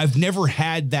I've never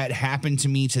had that happen to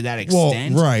me to that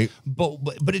extent. Well, right.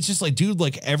 But it's just like, dude,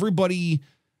 like everybody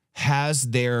has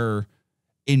their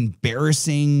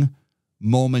embarrassing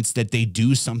moments that they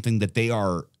do something that they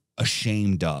are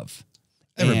ashamed of.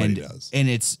 Everybody does. And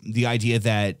it's the idea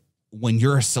that when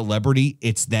you're a celebrity,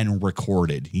 it's then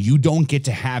recorded. You don't get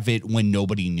to have it when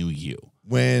nobody knew you.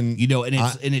 When you know, and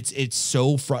it's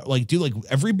so like, dude, like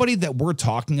everybody that we're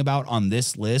talking about on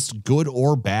this list, good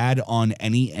or bad on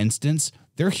any instance,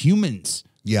 they're humans.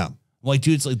 Yeah. Like,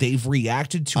 dude, it's like they've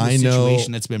reacted to a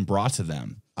situation that's been brought to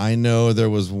them. I know there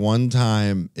was one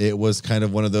time, it was kind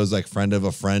of one of those like friend of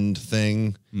a friend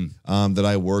thing that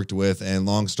I worked with. And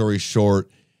long story short,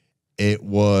 it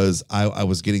was, I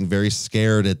was getting very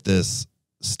scared at this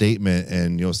statement,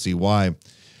 and you'll see why.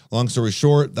 Long story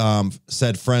short,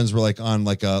 said friends were like on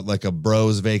like a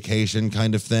bros vacation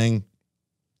kind of thing.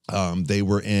 They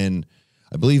were in,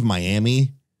 I believe,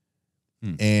 Miami.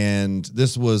 And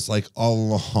this was like a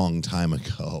long time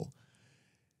ago.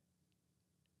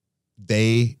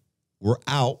 They were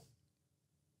out,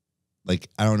 like,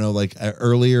 I don't know, like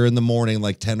earlier in the morning,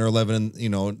 like 10 or 11, you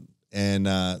know,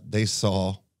 and they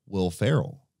saw Will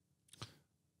Ferrell.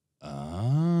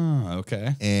 Ah,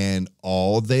 okay. And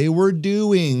all they were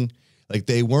doing, like,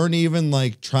 they weren't even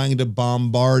like trying to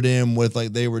bombard him with,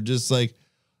 like, they were just like,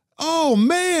 oh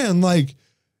man, like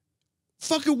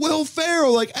fucking Will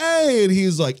Ferrell, like, hey. And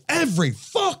he's like, every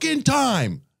fucking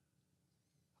time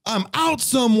I'm out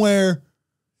somewhere,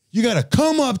 you got to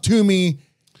come up to me.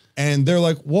 And they're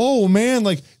like, whoa, man.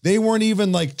 Like, they weren't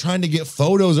even like trying to get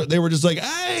photos. They were just like,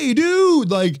 hey, dude,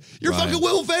 like, you're fucking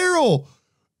Will Ferrell.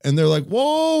 And they're like,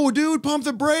 whoa, dude, pump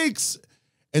the brakes.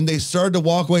 And they started to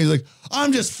walk away. He's like,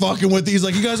 I'm just fucking with these.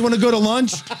 Like, you guys want to go to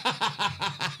lunch?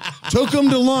 Took him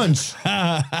to lunch.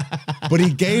 But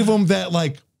he gave him that,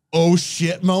 like, oh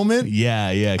shit moment.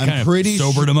 Yeah. I'm pretty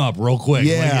sobered him up real quick.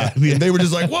 Yeah. And they were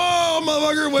just like, whoa,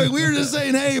 motherfucker. Wait, we were just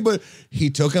saying, hey, but he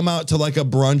took him out to like a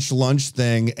brunch lunch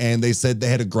thing. And they said they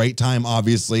had a great time.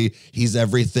 Obviously, he's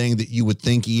everything that you would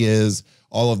think he is.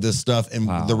 All of this stuff. And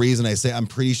the reason I say, I'm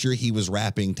pretty sure he was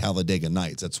rapping Talladega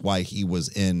Nights. That's why he was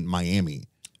in Miami.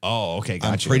 Oh, okay.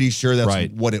 Gotcha. I'm pretty sure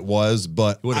that's what it was,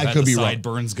 but I could be wrong.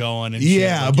 Sideburns going. And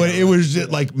yeah, shit, but it was just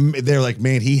like, they're like,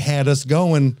 man, he had us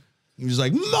going. He was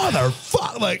like,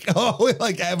 motherfucker, like, oh,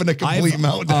 like having a complete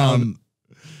meltdown.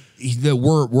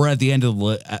 We're at the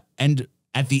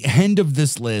end of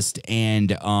this list,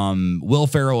 and Will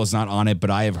Ferrell is not on it, but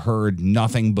I have heard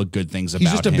nothing but good things about him.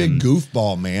 He's just a big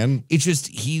goofball, man. It's just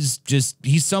he's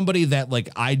somebody that like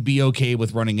I'd be okay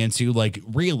with running into. Like,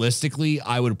 realistically,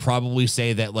 I would probably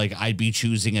say that like I'd be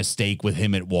choosing a steak with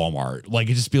him at Walmart.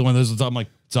 Like, it just be one of those. I'm like,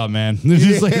 what's up, man?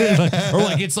 Just like, or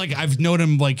like, it's like I've known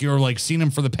him, like, you're like seen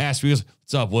him for the past few years.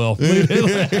 What's up, Will?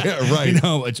 Right. You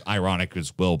know, it's ironic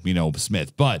because Will, you know,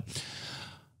 Smith, but.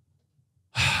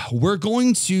 We're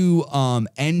going to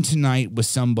end tonight with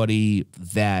somebody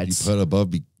that you put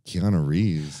above Keanu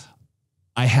Reeves.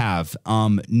 I have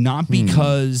not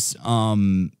because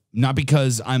I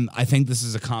think this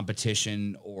is a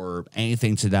competition or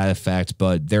anything to that effect,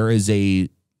 but there is a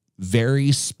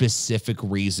very specific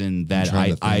reason that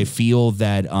I feel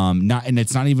that not, and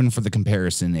it's not even for the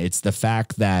comparison. It's the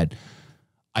fact that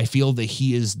I feel that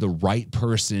he is the right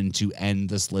person to end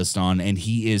this list on, and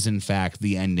he is in fact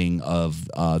the ending of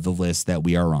the list that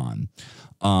we are on.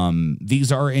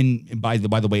 These are by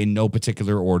the way, in no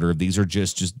particular order. These are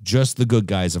just the good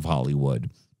guys of Hollywood.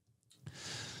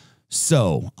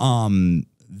 So,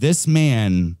 this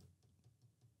man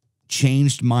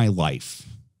changed my life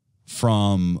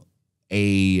from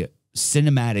a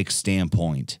cinematic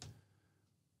standpoint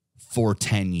for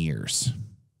 10 years.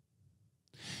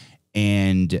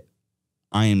 And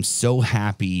I am so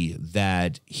happy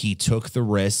that he took the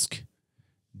risk,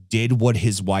 did what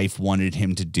his wife wanted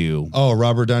him to do. Oh,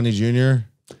 Robert Downey Jr.?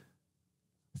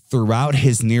 Throughout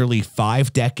his nearly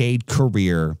 5-decade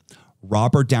career,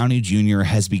 Robert Downey Jr.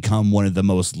 has become one of the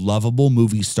most lovable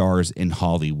movie stars in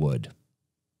Hollywood.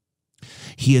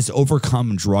 He has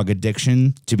overcome drug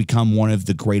addiction to become one of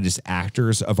the greatest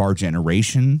actors of our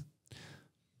generation,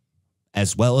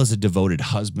 as well as a devoted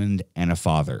husband and a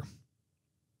father.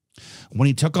 When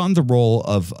he took on the role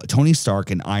of Tony Stark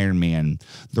in Iron Man,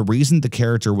 the reason the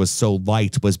character was so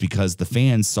liked was because the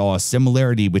fans saw a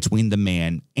similarity between the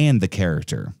man and the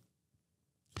character.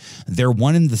 They're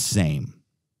one and the same.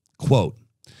 Quote,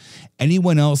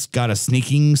 anyone else got a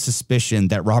sneaking suspicion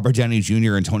that Robert Downey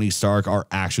Jr. and Tony Stark are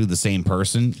actually the same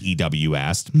person? EW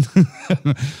asked.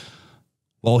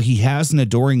 While he has an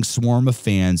adoring swarm of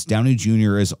fans, Downey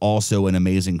Jr. is also an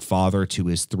amazing father to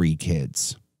his 3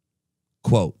 kids.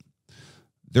 Quote,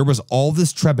 there was all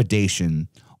this trepidation,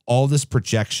 all this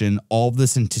projection, all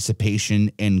this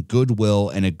anticipation and goodwill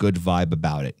and a good vibe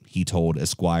about it, he told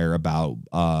Esquire about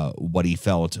what he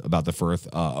felt about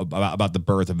the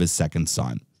birth of his second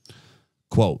son.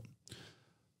 Quote,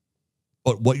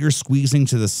 but what you're squeezing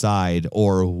to the side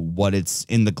or what it's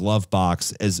in the glove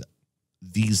box is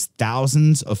these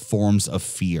thousands of forms of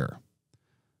fear.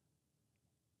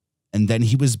 And then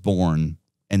he was born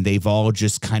and they've all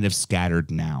just kind of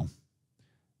scattered now.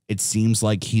 It seems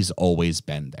like he's always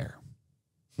been there.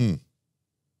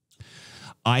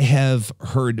 I have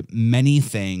heard many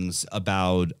things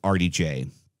about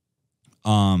RDJ,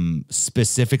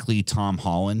 specifically Tom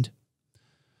Holland,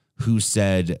 who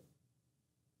said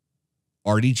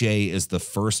RDJ is the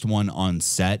first one on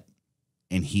set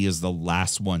and he is the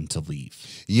last one to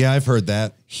leave. Yeah, I've heard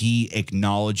that. He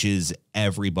acknowledges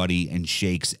everybody and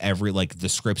shakes like the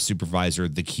script supervisor,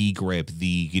 the key grip,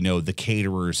 the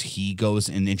caterers. He goes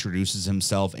and introduces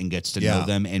himself and gets to know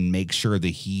them and makes sure that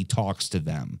he talks to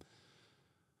them.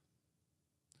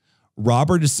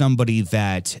 Robert is somebody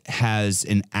that has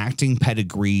an acting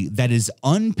pedigree that is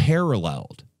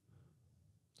unparalleled.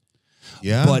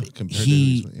 Yeah,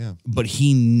 but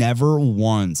he never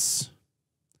once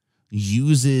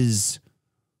uses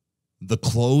the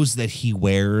clothes that he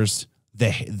wears,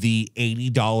 the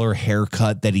 $80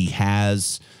 haircut that he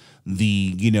has,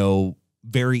 the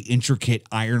very intricate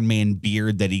Iron Man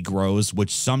beard that he grows,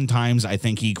 which sometimes I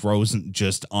think he grows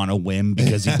just on a whim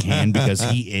because he can, because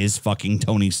he is fucking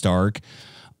Tony Stark.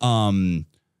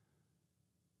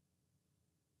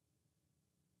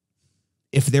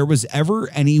 If there was ever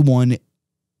anyone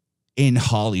in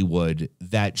Hollywood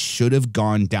that should have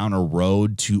gone down a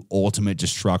road to ultimate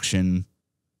destruction,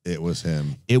 it was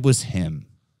him. It was him.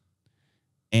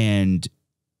 And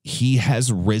he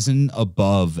has risen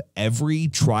above every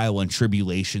trial and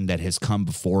tribulation that has come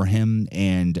before him.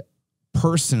 And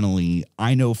personally,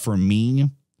 I know for me,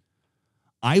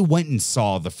 I went and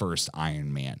saw the first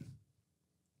Iron Man.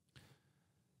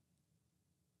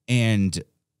 And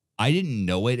I didn't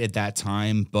know it at that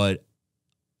time, but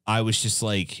I was just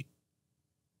like,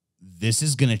 this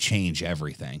is going to change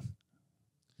everything.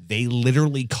 They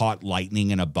literally caught lightning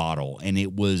in a bottle, and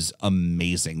it was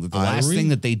amazing. The last thing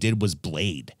that they did was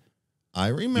Blade. I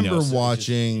remember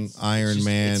watching Iron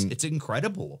Man. It's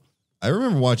incredible. I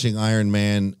remember watching Iron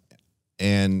Man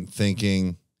and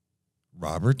thinking,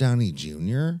 Robert Downey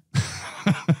Jr.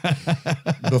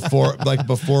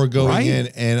 before going in,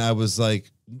 and I was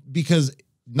like, because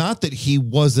not that he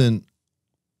wasn't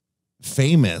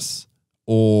famous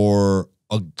or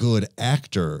a good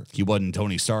actor. He wasn't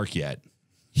Tony Stark yet.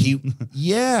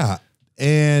 Yeah.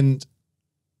 And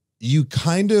you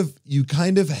kind of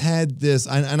had this,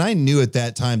 and I knew at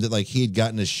that time that like he had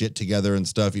gotten his shit together and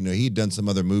stuff, he'd done some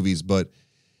other movies, but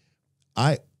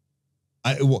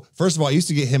well, first of all, I used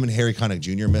to get him and Harry Connick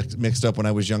Jr. mixed up when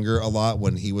I was younger a lot,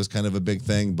 when he was kind of a big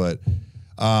thing, but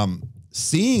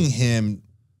seeing him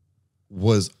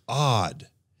was odd.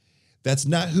 That's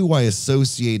not who I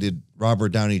associated Robert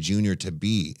Downey Jr. to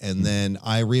be. And then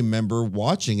I remember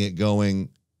watching it going,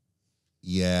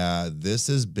 yeah, this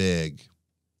is big.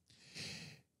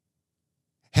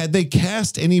 Had they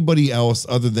cast anybody else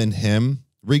other than him,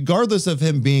 regardless of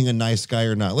him being a nice guy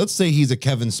or not, let's say he's a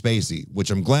Kevin Spacey,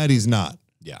 which I'm glad he's not.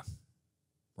 Yeah.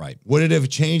 Right. Would it have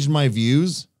changed my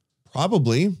views?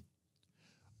 Probably.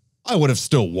 I would have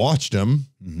still watched him.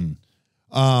 Mm-hmm.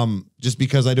 Just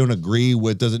because I don't agree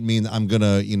with doesn't mean I'm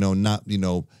gonna, not,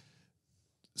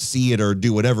 see it or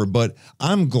do whatever. But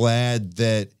I'm glad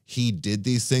that he did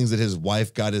these things, that his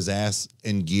wife got his ass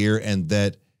in gear, and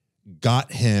that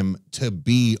got him to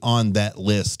be on that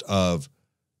list of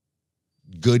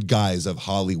good guys of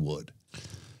Hollywood.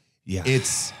 Yeah.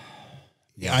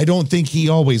 I don't think he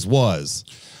always was.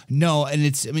 No, and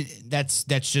that's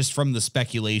just from the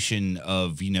speculation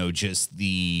of, just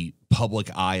the public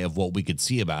eye of what we could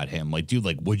see about him. Like, dude,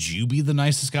 like, would you be the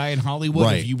nicest guy in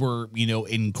Hollywood if you were,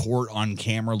 in court on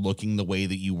camera looking the way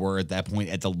that you were at that point,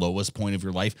 at the lowest point of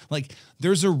your life? Like,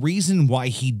 there's a reason why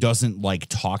he doesn't like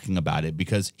talking about it,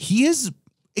 because he has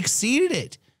exceeded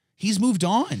it. He's moved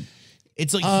on.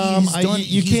 It's like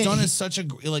he's done as such a,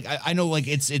 like, I know, like,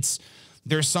 it's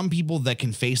there's some people that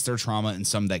can face their trauma and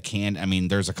some that can't. I mean,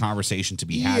 there's a conversation to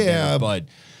be had there, but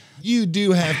you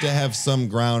do have to have some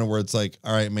ground where it's like,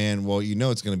 all right, man, well,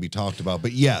 it's going to be talked about.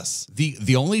 But yes,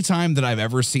 the only time that I've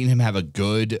ever seen him have a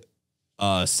good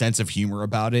sense of humor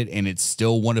about it, and it's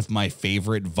still one of my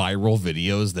favorite viral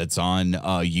videos that's on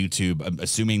YouTube, I'm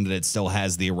assuming that it still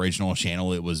has the original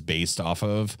channel it was based off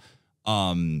of.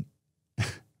 When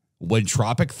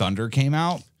Tropic Thunder came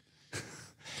out,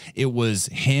 it was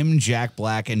him, Jack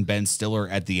Black, and Ben Stiller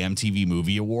at the MTV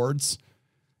Movie Awards.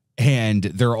 And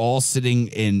they're all sitting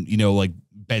in, like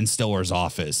Ben Stiller's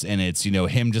office. And it's,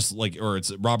 him just like, or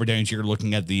it's Robert Downey Jr.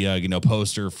 looking at the,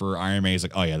 poster for Iron Man. He's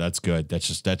like, oh yeah, that's good. That's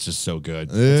just so good.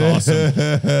 It's awesome.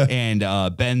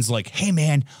 And Ben's like, hey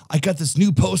man, I got this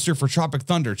new poster for Tropic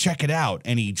Thunder. Check it out.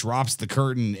 And he drops the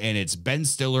curtain, and it's Ben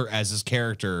Stiller as his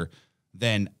character,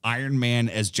 then Iron Man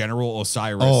as General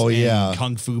Osiris. And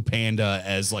Kung Fu Panda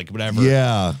as like whatever.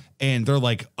 Yeah. And they're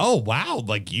like, oh, wow,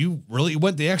 like you really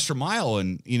went the extra mile.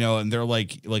 And, and they're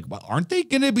like, aren't they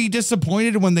going to be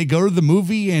disappointed when they go to the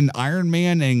movie and Iron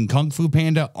Man and Kung Fu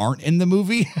Panda aren't in the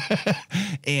movie?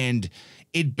 And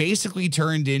it basically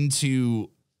turned into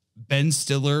Ben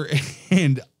Stiller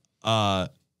and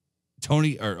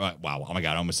Tony, or wow, oh my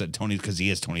God, I almost said Tony because he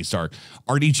is Tony Stark,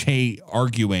 RDJ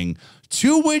arguing,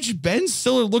 to which Ben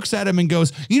Stiller looks at him and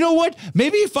goes, you know what?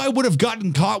 Maybe if I would have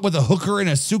gotten caught with a hooker in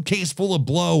a suitcase full of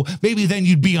blow, maybe then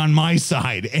you'd be on my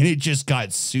side. And it just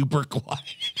got super quiet.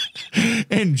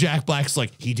 And Jack Black's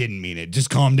like, he didn't mean it. Just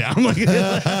calm down. Like it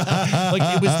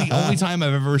was the only time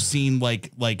I've ever seen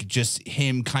like just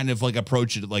him kind of like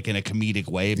approach it like in a comedic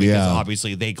way, because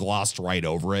obviously they glossed right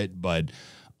over it. But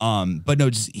no,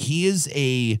 just he's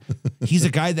a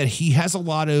guy that he has a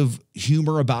lot of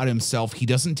humor about himself. He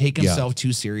doesn't take himself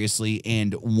too seriously.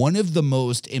 And one of the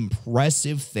most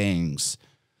impressive things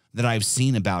that I've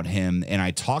seen about him, and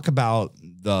I talk about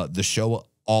the show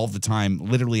all the time,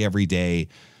 literally every day,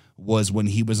 was when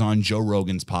he was on Joe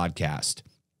Rogan's podcast.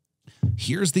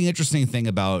 Here's the interesting thing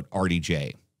about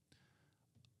RDJ.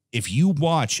 If you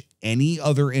watch any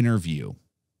other interview,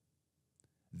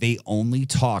 they only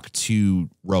talk to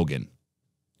Rogan.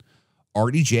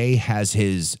 RDJ has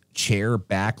his chair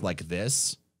back like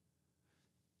this,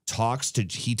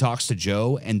 he talks to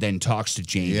Joe and then talks to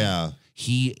Jamie. Yeah.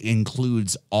 He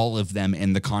includes all of them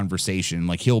in the conversation.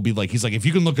 Like he'll be like, he's like, if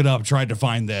you can look it up, try to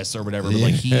find this or whatever. But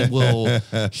like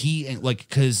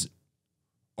because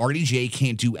RDJ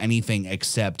can't do anything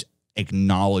except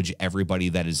acknowledge everybody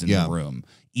that is in the room,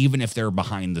 even if they're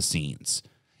behind the scenes.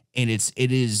 And it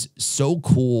is so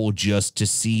cool just to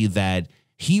see that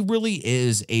he really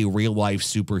is a real life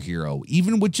superhero,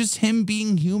 even with just him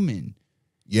being human.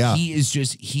 Yeah.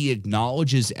 He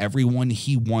acknowledges everyone.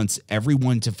 He wants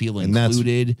everyone to feel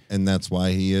included. And that's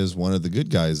why he is one of the good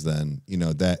guys then.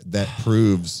 That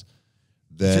proves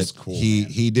that cool,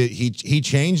 he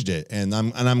changed it. And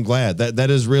I'm glad that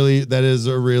is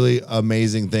a really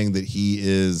amazing thing that he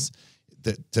is,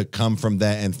 to come from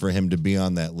that and for him to be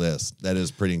on that list. That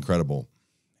is pretty incredible.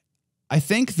 I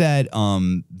think that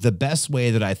the best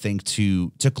way that I think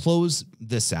to close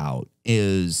this out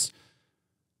is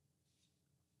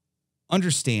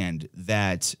understand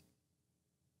that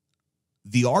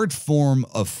the art form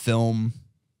of film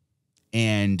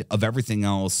and of everything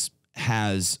else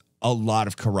has a lot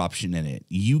of corruption in it.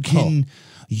 You can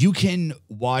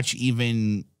watch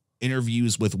even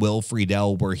interviews with Will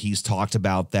Friedle where he's talked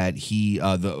about that he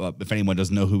if anyone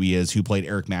doesn't know who he is, who played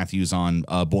Eric Matthews on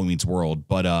Boy Meets World,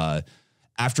 but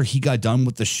after he got done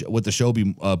with the show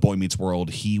Boy Meets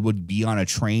World, he would be on a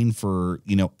train for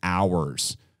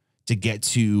hours to get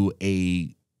to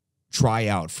a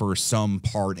tryout for some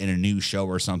part in a new show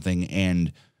or something,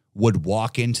 and would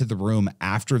walk into the room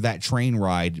after that train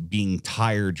ride being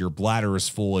tired, your bladder is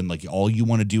full, and like all you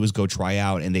want to do is go try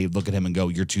out, and they look at him and go,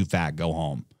 you're too fat, go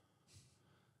home.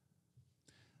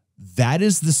 That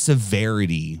is the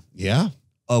severity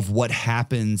of what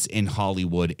happens in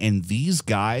Hollywood. And these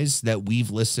guys that we've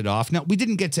listed off, now we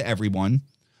didn't get to everyone,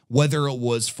 whether it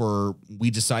was for we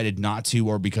decided not to,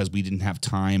 or because we didn't have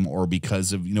time, or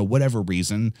because of, whatever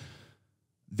reason.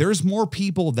 There's more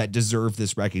people that deserve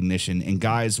this recognition. And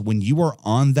guys, when you are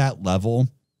on that level,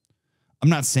 I'm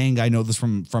not saying I know this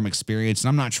from experience, and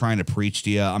I'm not trying to preach to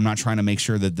you. I'm not trying to make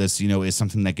sure that this, is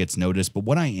something that gets noticed. But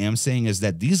what I am saying is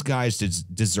that these guys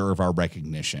deserve our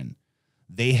recognition.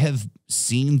 They have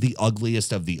seen the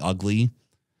ugliest of the ugly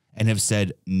and have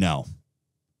said, no,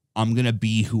 I'm going to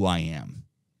be who I am.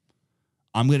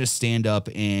 I'm going to stand up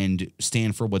and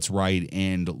stand for what's right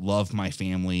and love my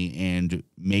family and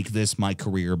make this my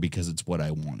career because it's what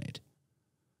I wanted.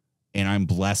 And I'm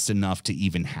blessed enough to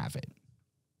even have it.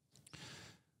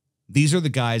 These are the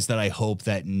guys that I hope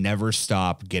that never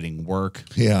stop getting work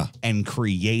and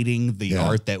creating the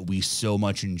art that we so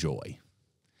much enjoy.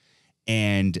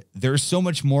 And there's so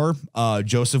much more.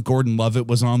 Joseph Gordon-Levitt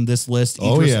was on this list.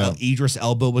 Idris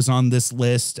Elba was on this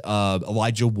list.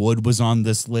 Elijah Wood was on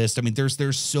this list. I mean,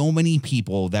 there's so many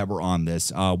people that were on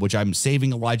this, which I'm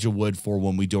saving Elijah Wood for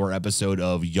when we do our episode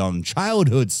of young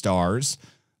childhood stars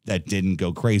that didn't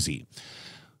go crazy.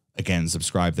 Again,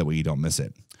 subscribe, that way you don't miss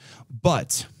it.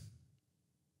 But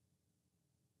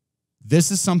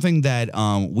this is something that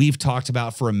we've talked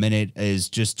about for a minute, is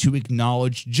just to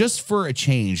acknowledge, just for a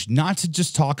change, not to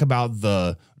just talk about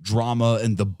the drama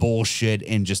and the bullshit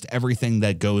and just everything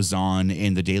that goes on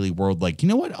in the daily world. Like, you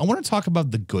know what? I want to talk about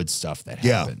the good stuff that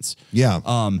happens.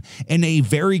 And a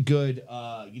very good,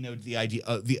 the idea,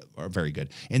 very good.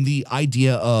 And the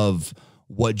idea of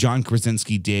what John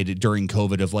Krasinski did during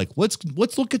COVID of like, let's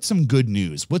look at some good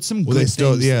news. What's some good things?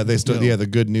 The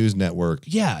Good News Network.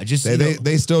 Yeah, just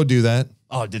they still do that.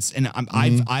 Oh,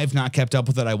 I've not kept up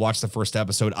with it. I watched the first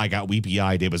episode. I got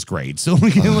weepy-eyed. It was great. So,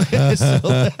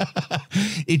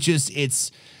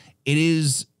 it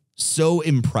is so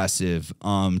impressive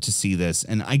to see this.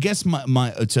 And I guess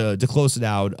to close it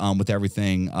out with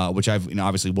everything, which I've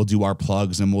obviously we'll do our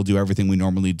plugs and we'll do everything we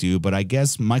normally do. But I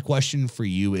guess my question for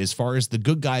you, as far as the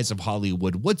good guys of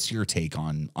Hollywood, what's your take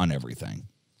on everything?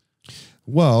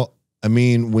 Well, I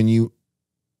mean, when you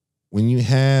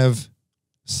have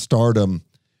stardom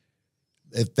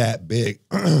if that big,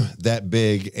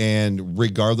 and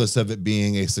regardless of it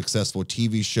being a successful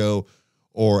TV show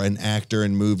or an actor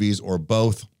in movies or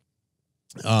both,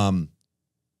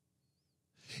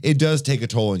 it does take a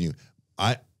toll on you.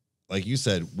 Like you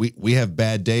said, we have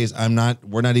bad days.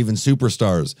 We're not even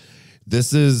superstars.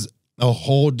 This is a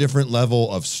whole different level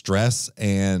of stress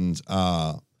and,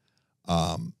 I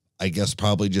guess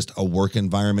probably just a work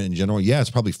environment in general. Yeah, it's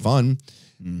probably fun,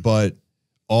 but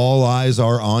all eyes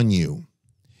are on you.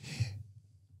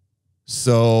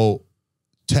 So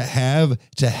to have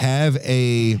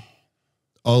a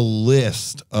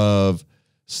list of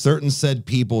certain said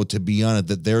people to be on it,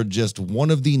 that they're just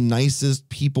one of the nicest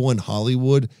people in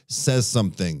Hollywood, says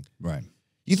something. Right.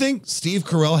 You think Steve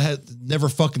Carell had never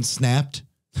fucking snapped?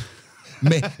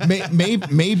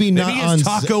 Maybe not his on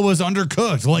taco was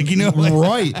undercooked,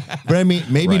 right? But I mean,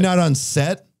 maybe not on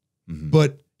set,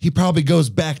 but he probably goes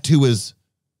back to his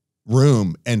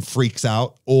room and freaks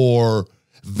out or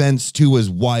vents to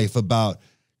his wife about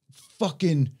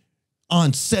fucking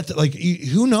on set. Like,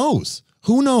 who knows?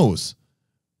 Who knows?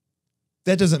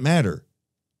 That doesn't matter.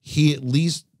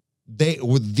 These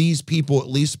people at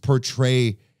least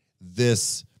portray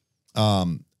this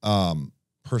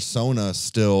persona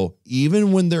still,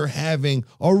 even when they're having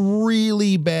a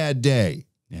really bad day.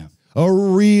 Yeah. A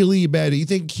really bad day. You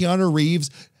think Keanu Reeves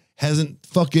hasn't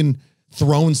fucking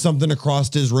thrown something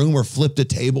across his room or flipped a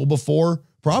table before?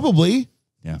 Probably.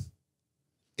 Yeah.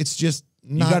 It's just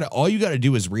not. All you got to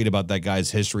do is read about that guy's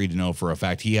history to know for a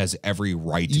fact he has every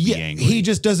right to be angry. He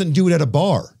just doesn't do it at a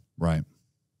bar. Right.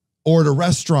 Or at a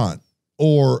restaurant,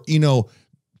 or,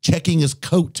 checking his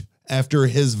coat after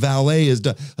his valet is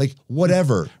done, like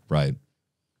whatever. Right.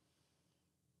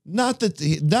 Not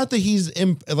that he's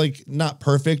not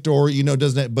perfect or,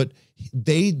 doesn't, but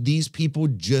these people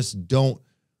just don't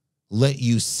let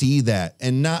you see that.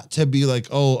 And not to be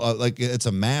like, like it's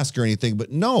a mask or anything,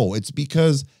 but no, it's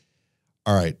because,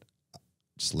 all right,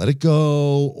 just let it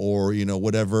go, or,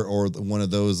 whatever, or one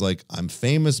of those, like, I'm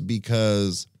famous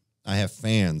because I have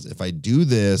fans. If I do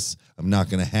this, I'm not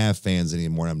going to have fans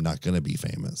anymore. I'm not going to be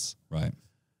famous. Right.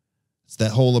 It's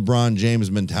that whole LeBron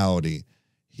James mentality.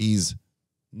 He's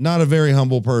not a very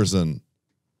humble person.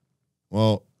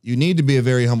 Well, you need to be a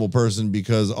very humble person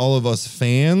because all of us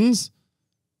fans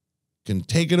can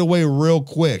take it away real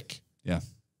quick. Yeah.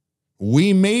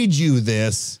 We made you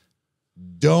this.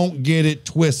 Don't get it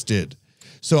twisted.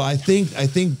 So I think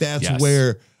that's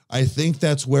where I think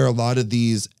that's where a lot of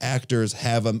these actors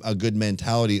have a good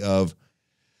mentality of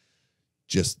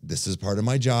just, this is part of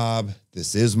my job.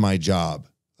 This is my job.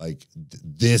 Like,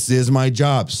 this is my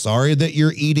job. Sorry that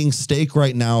you're eating steak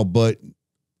right now, but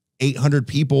 800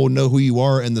 people know who you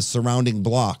are in the surrounding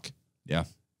block. Yeah.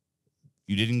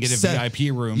 You didn't get a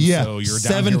VIP room. Yeah. So you're down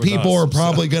 7 here with people us, are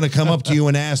probably going to come up to you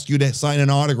and ask you to sign an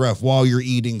autograph while you're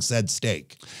eating said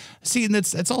steak. See, and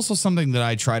that's also something that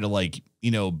I try to, like,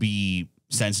 you know, be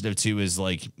sensitive to, is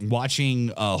like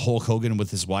watching Hulk Hogan with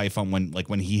his wife on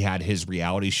when he had his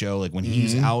reality show, like when he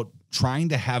was out trying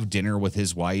to have dinner with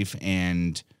his wife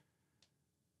and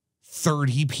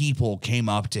 30 people came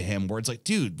up to him, where it's like,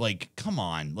 dude, like, come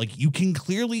on. Like, you can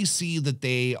clearly see that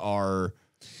they are,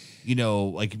 you know,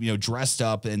 like, you know, dressed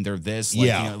up and they're this, like,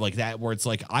 you know, like that, where it's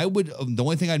like, I would, the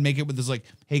only thing I'd make it with is like,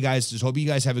 hey guys, just hope you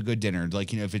guys have a good dinner.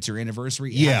 Like, you know, if it's your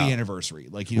anniversary, happy anniversary.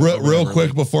 Like, you know, real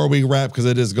quick before we wrap, because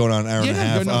it is going on an hour and a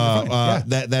half.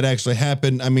 No, that actually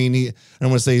happened. I mean, I don't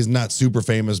want to say he's not super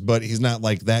famous, but he's not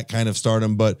like that kind of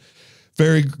stardom, but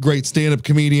very great stand-up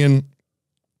comedian.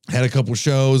 Had a couple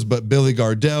shows, but Billy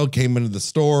Gardell came into the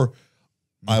store.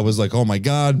 I was like, oh my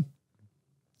God.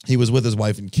 He was with his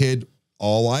wife and kid.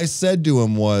 All I said to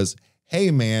him was, hey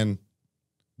man,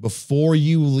 before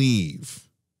you leave,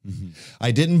 I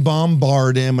didn't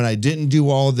bombard him and I didn't do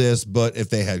all this, but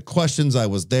if they had questions, I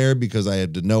was there because I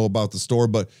had to know about the store,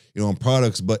 but you know, on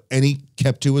products, and he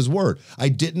kept to his word.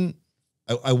 I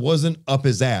wasn't up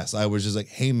his ass. I was just like,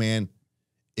 hey man,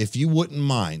 if you wouldn't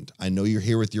mind, I know you're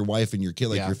here with your wife and your kid,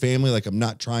 like your family, like I'm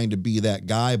not trying to be that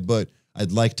guy, but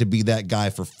I'd like to be that guy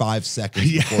for 5 seconds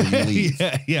before you leave.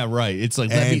 Yeah, right. It's like,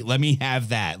 let me have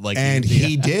that. Like, and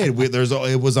he did.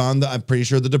 It was on the, I'm pretty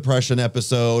sure, the depression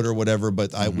episode or whatever,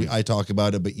 but I talk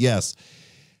about it. But yes,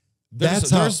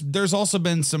 there's also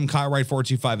been some Kyle Wright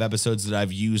 425 episodes that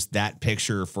I've used that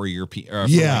picture for your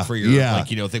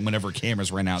like, you know, thing whenever cameras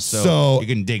ran out, so you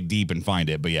can dig deep and find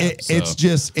it. But yeah, it's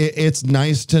just it's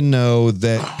nice to know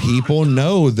that people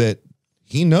know that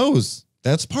he knows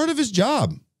that's part of his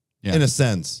job. In a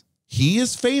sense, he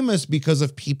is famous because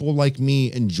of people like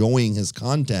me enjoying his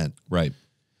content. Right.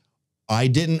 I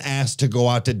didn't ask to go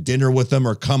out to dinner with him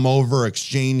or come over,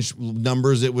 exchange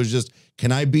numbers. It was just,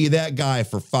 can I be that guy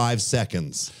for 5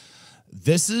 seconds?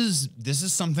 This is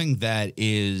something that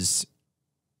is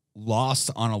lost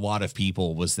on a lot of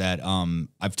people, was that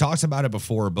I've talked about it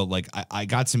before, but like I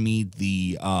got to meet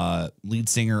the lead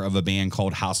singer of a band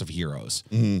called House of Heroes.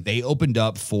 They opened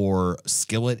up for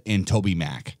Skillet and Toby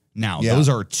Mac. Now, those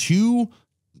are two,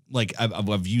 like,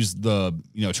 I've used the,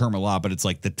 you know, term a lot, but it's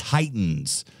like the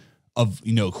titans of,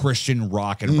 you know, Christian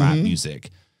rock and rap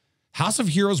music. House of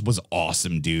Heroes was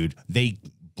awesome, dude. They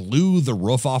blew the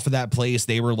roof off of that place.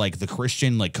 They were like the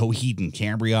Christian, like, Coheed and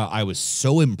Cambria. I was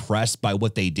so impressed by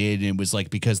what they did. And it was like,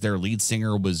 because their lead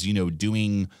singer was, you know,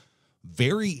 doing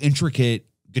very intricate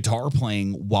guitar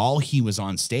playing while he was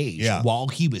on stage, while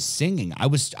he was singing. I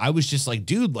was just like,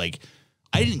 dude, like,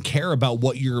 I didn't care about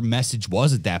what your message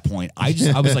was at that point. I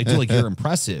was like, dude, like, you're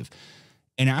impressive.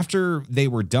 And after they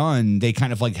were done, they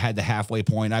kind of like had the halfway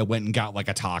point. I went and got like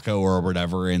a taco or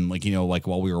whatever. And like, you know, like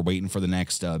while we were waiting for the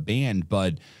next band,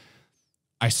 but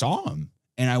I saw him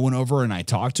and I went over and I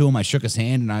talked to him. I shook his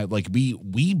hand and I like, we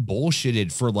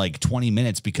bullshitted for like 20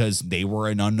 minutes because they were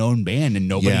an unknown band and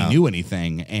nobody knew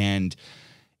anything. And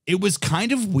it was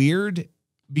kind of weird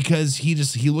because he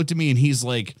looked at me and he's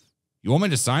like, you want me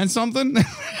to sign something?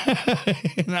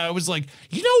 And I was like,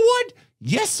 you know what?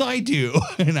 Yes, I do.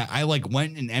 And I like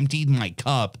went and emptied my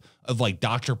cup of like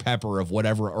Dr. Pepper of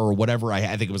whatever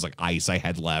I think it was like ice I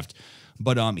had left.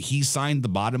 But he signed the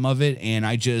bottom of it. And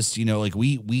I just, you know, like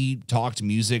we talked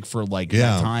music for like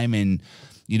that time. And,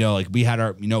 you know, like we had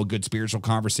our, you know, good spiritual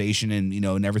conversation and, you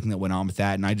know, and everything that went on with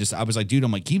that. And I was like, dude,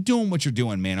 I'm like, keep doing what you're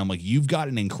doing, man. I'm like, you've got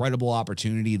an incredible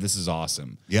opportunity. This is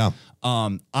awesome. Yeah.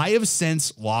 I have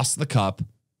since lost the cup.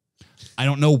 I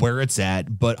don't know where it's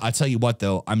at, but I tell you what,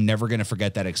 though, I'm never going to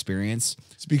forget that experience.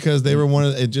 It's because they were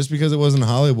just because it wasn't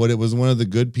Hollywood, it was one of the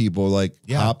good people. Like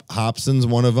Hobson's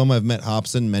one of them. I've met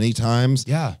Hobson many times.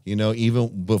 Yeah. You know,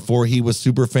 even before he was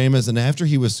super famous and after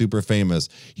he was super famous,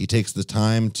 he takes the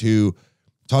time to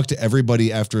talk to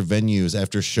everybody after venues,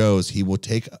 after shows. He will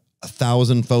take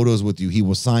 1,000 photos with you. He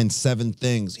will sign 7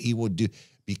 things. He will do,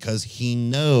 because he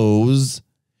knows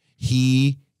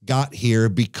he got here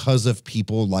because of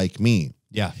people like me.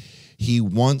 Yeah. He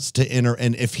wants to enter.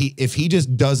 And if he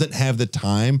just doesn't have the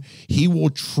time, he will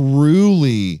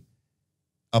truly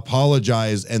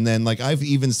apologize. And then like, I've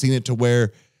even seen it to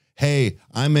where, hey,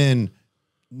 I'm in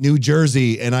New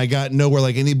Jersey and I got nowhere,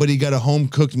 like anybody got a home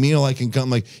cooked meal I can come,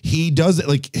 like he does it,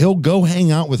 like he'll go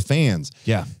hang out with fans.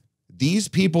 Yeah. these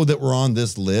people that were on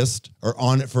this list are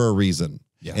on it for a reason.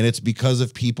 Yeah. And it's because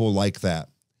of people like that.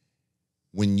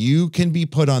 When you can be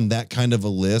put on that kind of a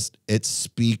list, it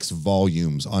speaks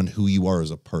volumes on who you are as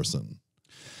a person.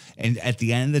 And at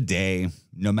the end of the day,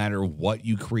 no matter what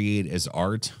you create as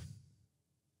art,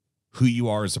 who you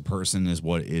are as a person is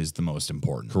what is the most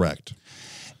important. Correct.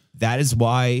 That is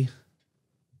why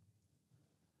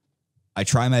I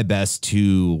try my best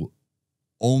to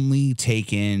only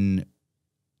take in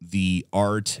the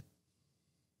art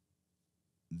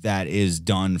that is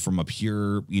done from a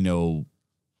pure,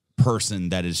 person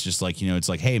that is just like, it's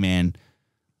like, hey, man,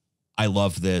 I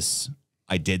love this.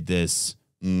 I did this.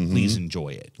 Please enjoy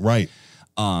it. Right.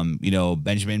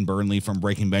 Benjamin Burnley from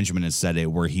Breaking Benjamin has said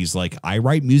it, where he's like, I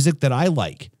write music that I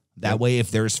like. That way, if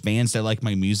there's fans that like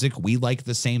my music, we like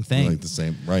the same thing. Like the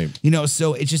same, right.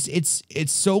 So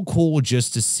it's so cool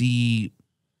just to see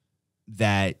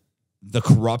that the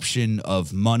corruption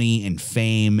of money and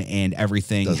fame and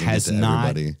everything has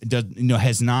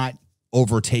not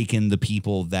overtaken the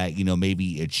people that,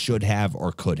 maybe it should have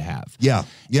or could have. Yeah.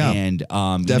 Yeah. And,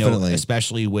 definitely.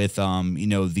 especially with,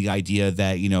 the idea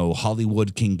that,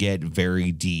 Hollywood can get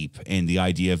very deep, and the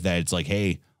idea of that it's like,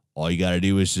 hey, all you got to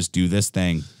do is just do this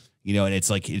thing, and it's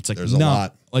like, there's a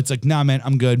lot. It's like, nah, man,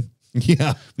 I'm good.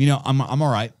 Yeah. I'm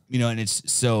all right. And it's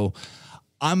so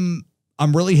I'm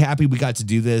really happy we got to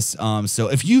do this. So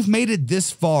if you've made it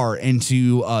this far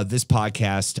into, this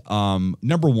podcast,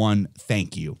 number one,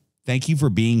 thank you. Thank you for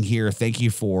being here. Thank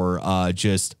you for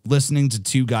just listening to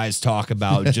two guys talk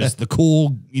about just the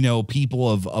cool, people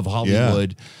of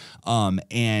Hollywood. Yeah.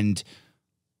 And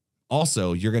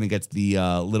also, you're going to get the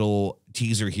little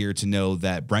teaser here to know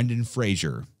that Brendan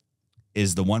Fraser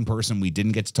is the one person we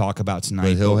didn't get to talk about tonight.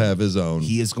 But he'll have his own.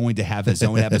 He is going to have his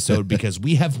own episode because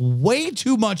we have way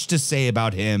too much to say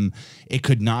about him. It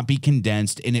could not be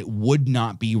condensed, and it would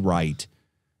not be right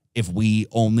if we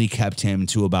only kept him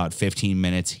to about 15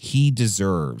 minutes. He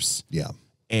deserves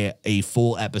a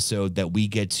full episode that we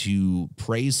get to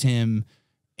praise him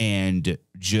and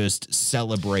just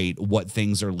celebrate what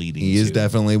things are leading to. He is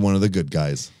definitely one of the good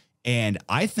guys. And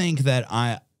I think that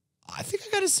I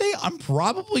got to say, I'm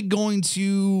probably going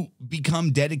to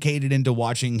become dedicated into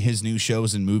watching his new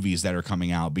shows and movies that are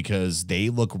coming out because they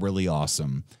look really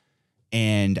awesome.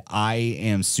 And I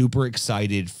am super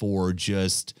excited for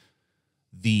just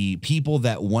the people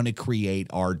that want to create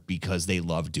art because they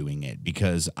love doing it,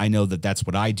 because I know that that's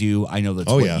what I do. I know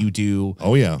that's what you do.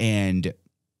 Oh yeah. And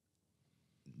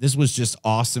this was just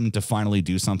awesome to finally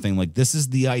do something like this. Is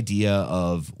the idea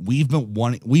of we've been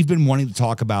wanting to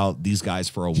talk about these guys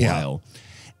for a while,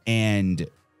 and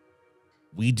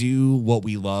we do what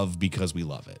we love because we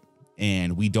love it.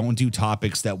 And we don't do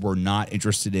topics that we're not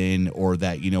interested in, or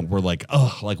that, we're like,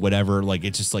 oh, like whatever. Like,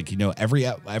 it's just like, every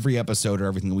episode or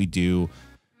everything we do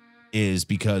is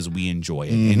because we enjoy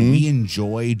it. And we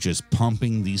enjoy just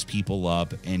pumping these people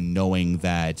up and knowing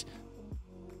that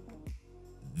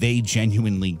they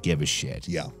genuinely give a shit.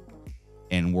 Yeah.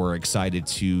 And we're excited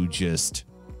to just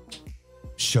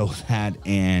show that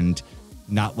and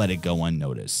not let it go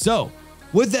unnoticed. So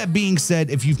with that being said,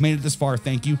 if you've made it this far,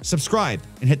 thank you. Subscribe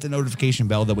and hit the notification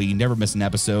bell. That way you never miss an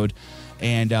episode.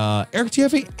 And Eric, do you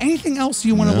have anything else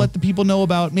you want to let the people know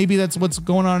about? Maybe that's what's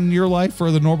going on in your life,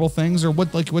 or the normal things, or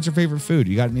what's your favorite food?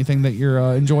 You got anything that you're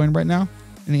enjoying right now?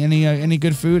 Any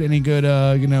good food? Any good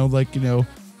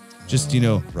just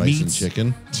rice meats?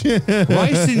 and chicken.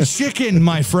 Rice and chicken,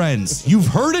 my friends. You've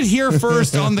heard it here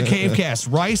first on the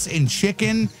Cavecast. Rice and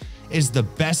chicken is the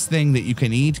best thing that you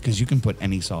can eat because you can put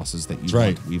any sauces that you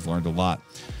want. We've learned a lot.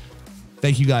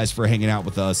 Thank you guys for hanging out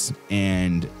with us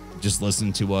and just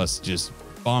listen to us just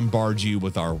bombard you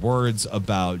with our words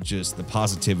about just the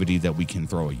positivity that we can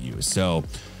throw at you. So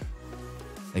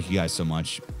thank you guys so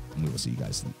much, and we will see you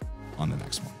guys on the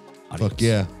next one. Adios. Fuck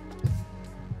yeah.